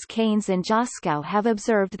such as Keynes and Joskow have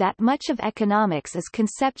observed that much of economics is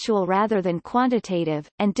conceptual rather than quantitative,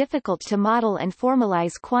 and difficult to model and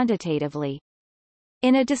formalize quantitatively.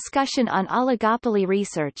 In a discussion on oligopoly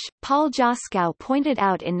research, Paul Joskow pointed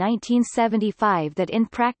out in 1975 that in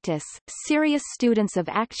practice, serious students of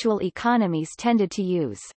actual economies tended to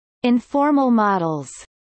use informal models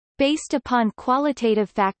based upon qualitative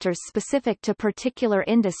factors specific to particular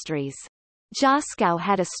industries. Joskow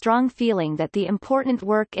had a strong feeling that the important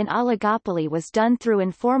work in oligopoly was done through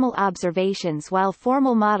informal observations while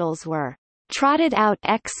formal models were trotted out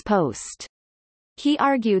ex post. He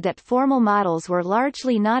argued that formal models were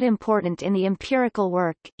largely not important in the empirical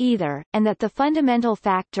work, either, and that the fundamental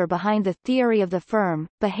factor behind the theory of the firm,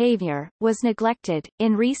 behavior, was neglected.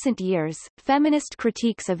 In recent years, feminist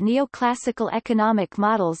critiques of neoclassical economic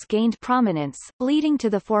models gained prominence, leading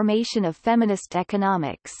to the formation of feminist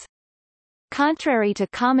economics. Contrary to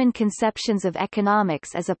common conceptions of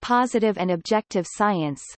economics as a positive and objective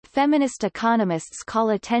science, feminist economists call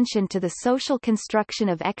attention to the social construction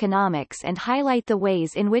of economics and highlight the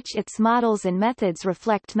ways in which its models and methods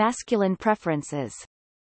reflect masculine preferences.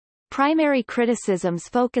 Primary criticisms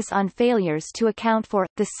focus on failures to account for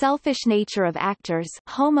the selfish nature of actors,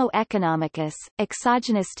 homo economicus,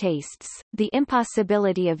 exogenous tastes, the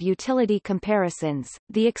impossibility of utility comparisons,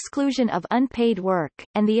 the exclusion of unpaid work,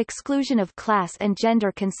 and the exclusion of class and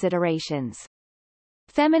gender considerations.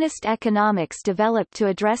 Feminist economics developed to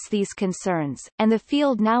address these concerns, and the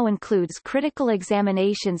field now includes critical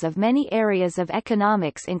examinations of many areas of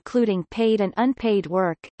economics including paid and unpaid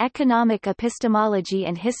work, economic epistemology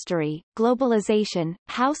and history, globalization,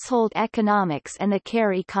 household economics and the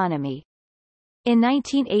care economy. In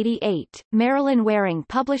 1988, Marilyn Waring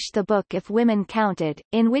published the book If Women Counted,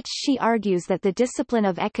 in which she argues that the discipline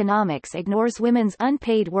of economics ignores women's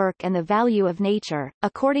unpaid work and the value of nature.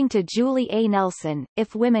 According to Julie A. Nelson,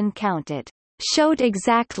 If Women Counted showed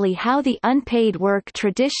exactly how the unpaid work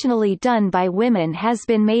traditionally done by women has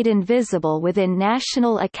been made invisible within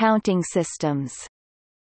national accounting systems,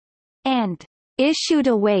 and issued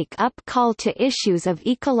a wake-up call to issues of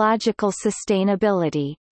ecological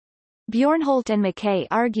sustainability. Bjornholt and McKay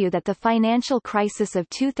argue that the financial crisis of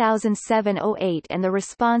 2007–08 and the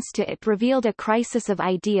response to it revealed a crisis of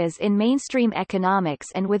ideas in mainstream economics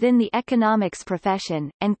and within the economics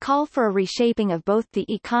profession, and call for a reshaping of both the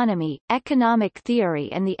economy, economic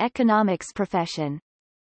theory and the economics profession.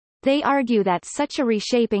 They argue that such a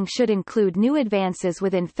reshaping should include new advances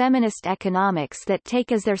within feminist economics that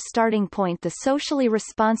take as their starting point the socially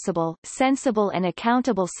responsible, sensible and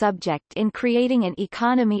accountable subject in creating an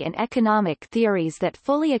economy and economic theories that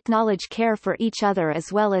fully acknowledge care for each other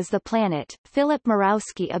as well as the planet. Philip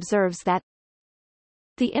Murawski observes that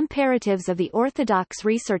the imperatives of the orthodox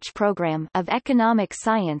research program of economic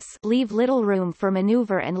science leave little room for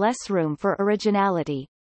maneuver and less room for originality.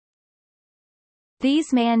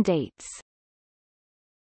 These mandates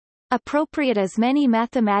appropriate as many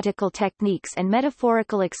mathematical techniques and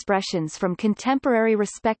metaphorical expressions from contemporary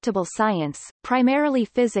respectable science, primarily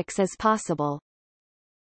physics as possible.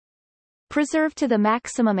 Preserve to the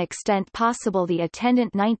maximum extent possible the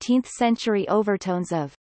attendant 19th-century overtones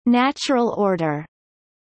of natural order.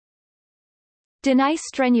 Deny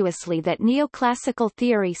strenuously that neoclassical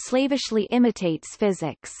theory slavishly imitates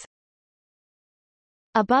physics.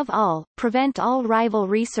 Above all, prevent all rival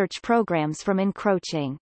research programs from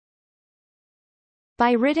encroaching.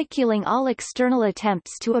 By ridiculing all external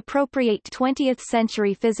attempts to appropriate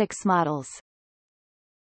 20th-century physics models.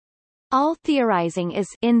 All theorizing is,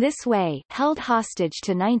 in this way, held hostage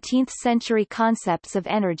to 19th-century concepts of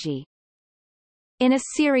energy. In a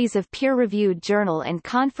series of peer-reviewed journal and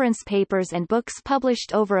conference papers and books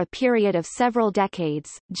published over a period of several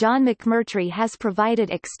decades, John McMurtry has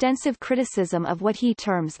provided extensive criticism of what he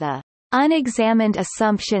terms the unexamined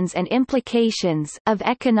assumptions and implications of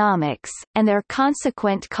economics, and their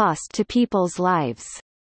consequent cost to people's lives.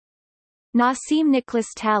 Nassim Nicholas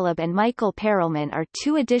Taleb and Michael Perelman are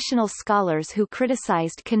two additional scholars who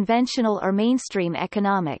criticized conventional or mainstream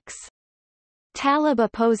economics. Taleb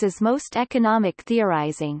opposes most economic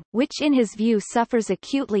theorizing, which in his view suffers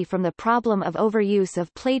acutely from the problem of overuse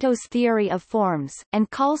of Plato's theory of forms, and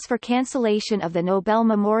calls for cancellation of the Nobel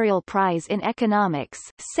Memorial Prize in Economics,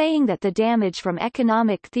 saying that the damage from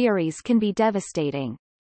economic theories can be devastating.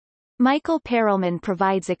 Michael Perelman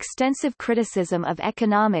provides extensive criticism of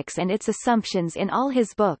economics and its assumptions in all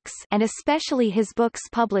his books, and especially his books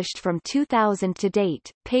published from 2000 to date,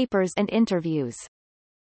 papers and interviews.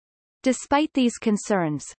 Despite these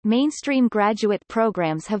concerns, mainstream graduate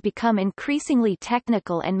programs have become increasingly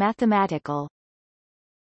technical and mathematical.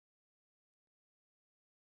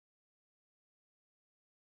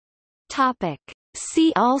 Topic.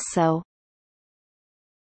 See also: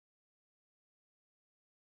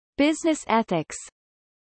 Business ethics,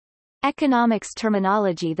 economics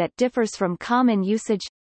terminology that differs from common usage,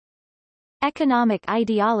 economic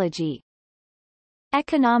ideology,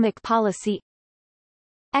 economic policy,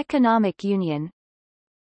 economic union,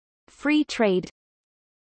 free trade,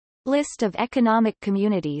 list of economic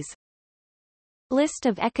communities, list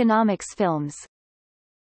of economics films,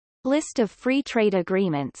 list of free trade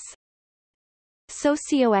agreements,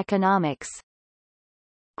 socioeconomics,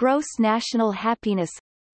 gross national happiness,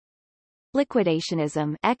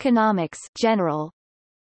 liquidationism, economics general,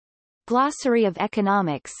 glossary of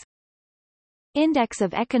economics, index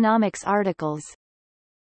of economics articles,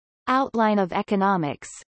 outline of economics,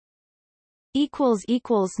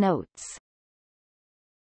 Notes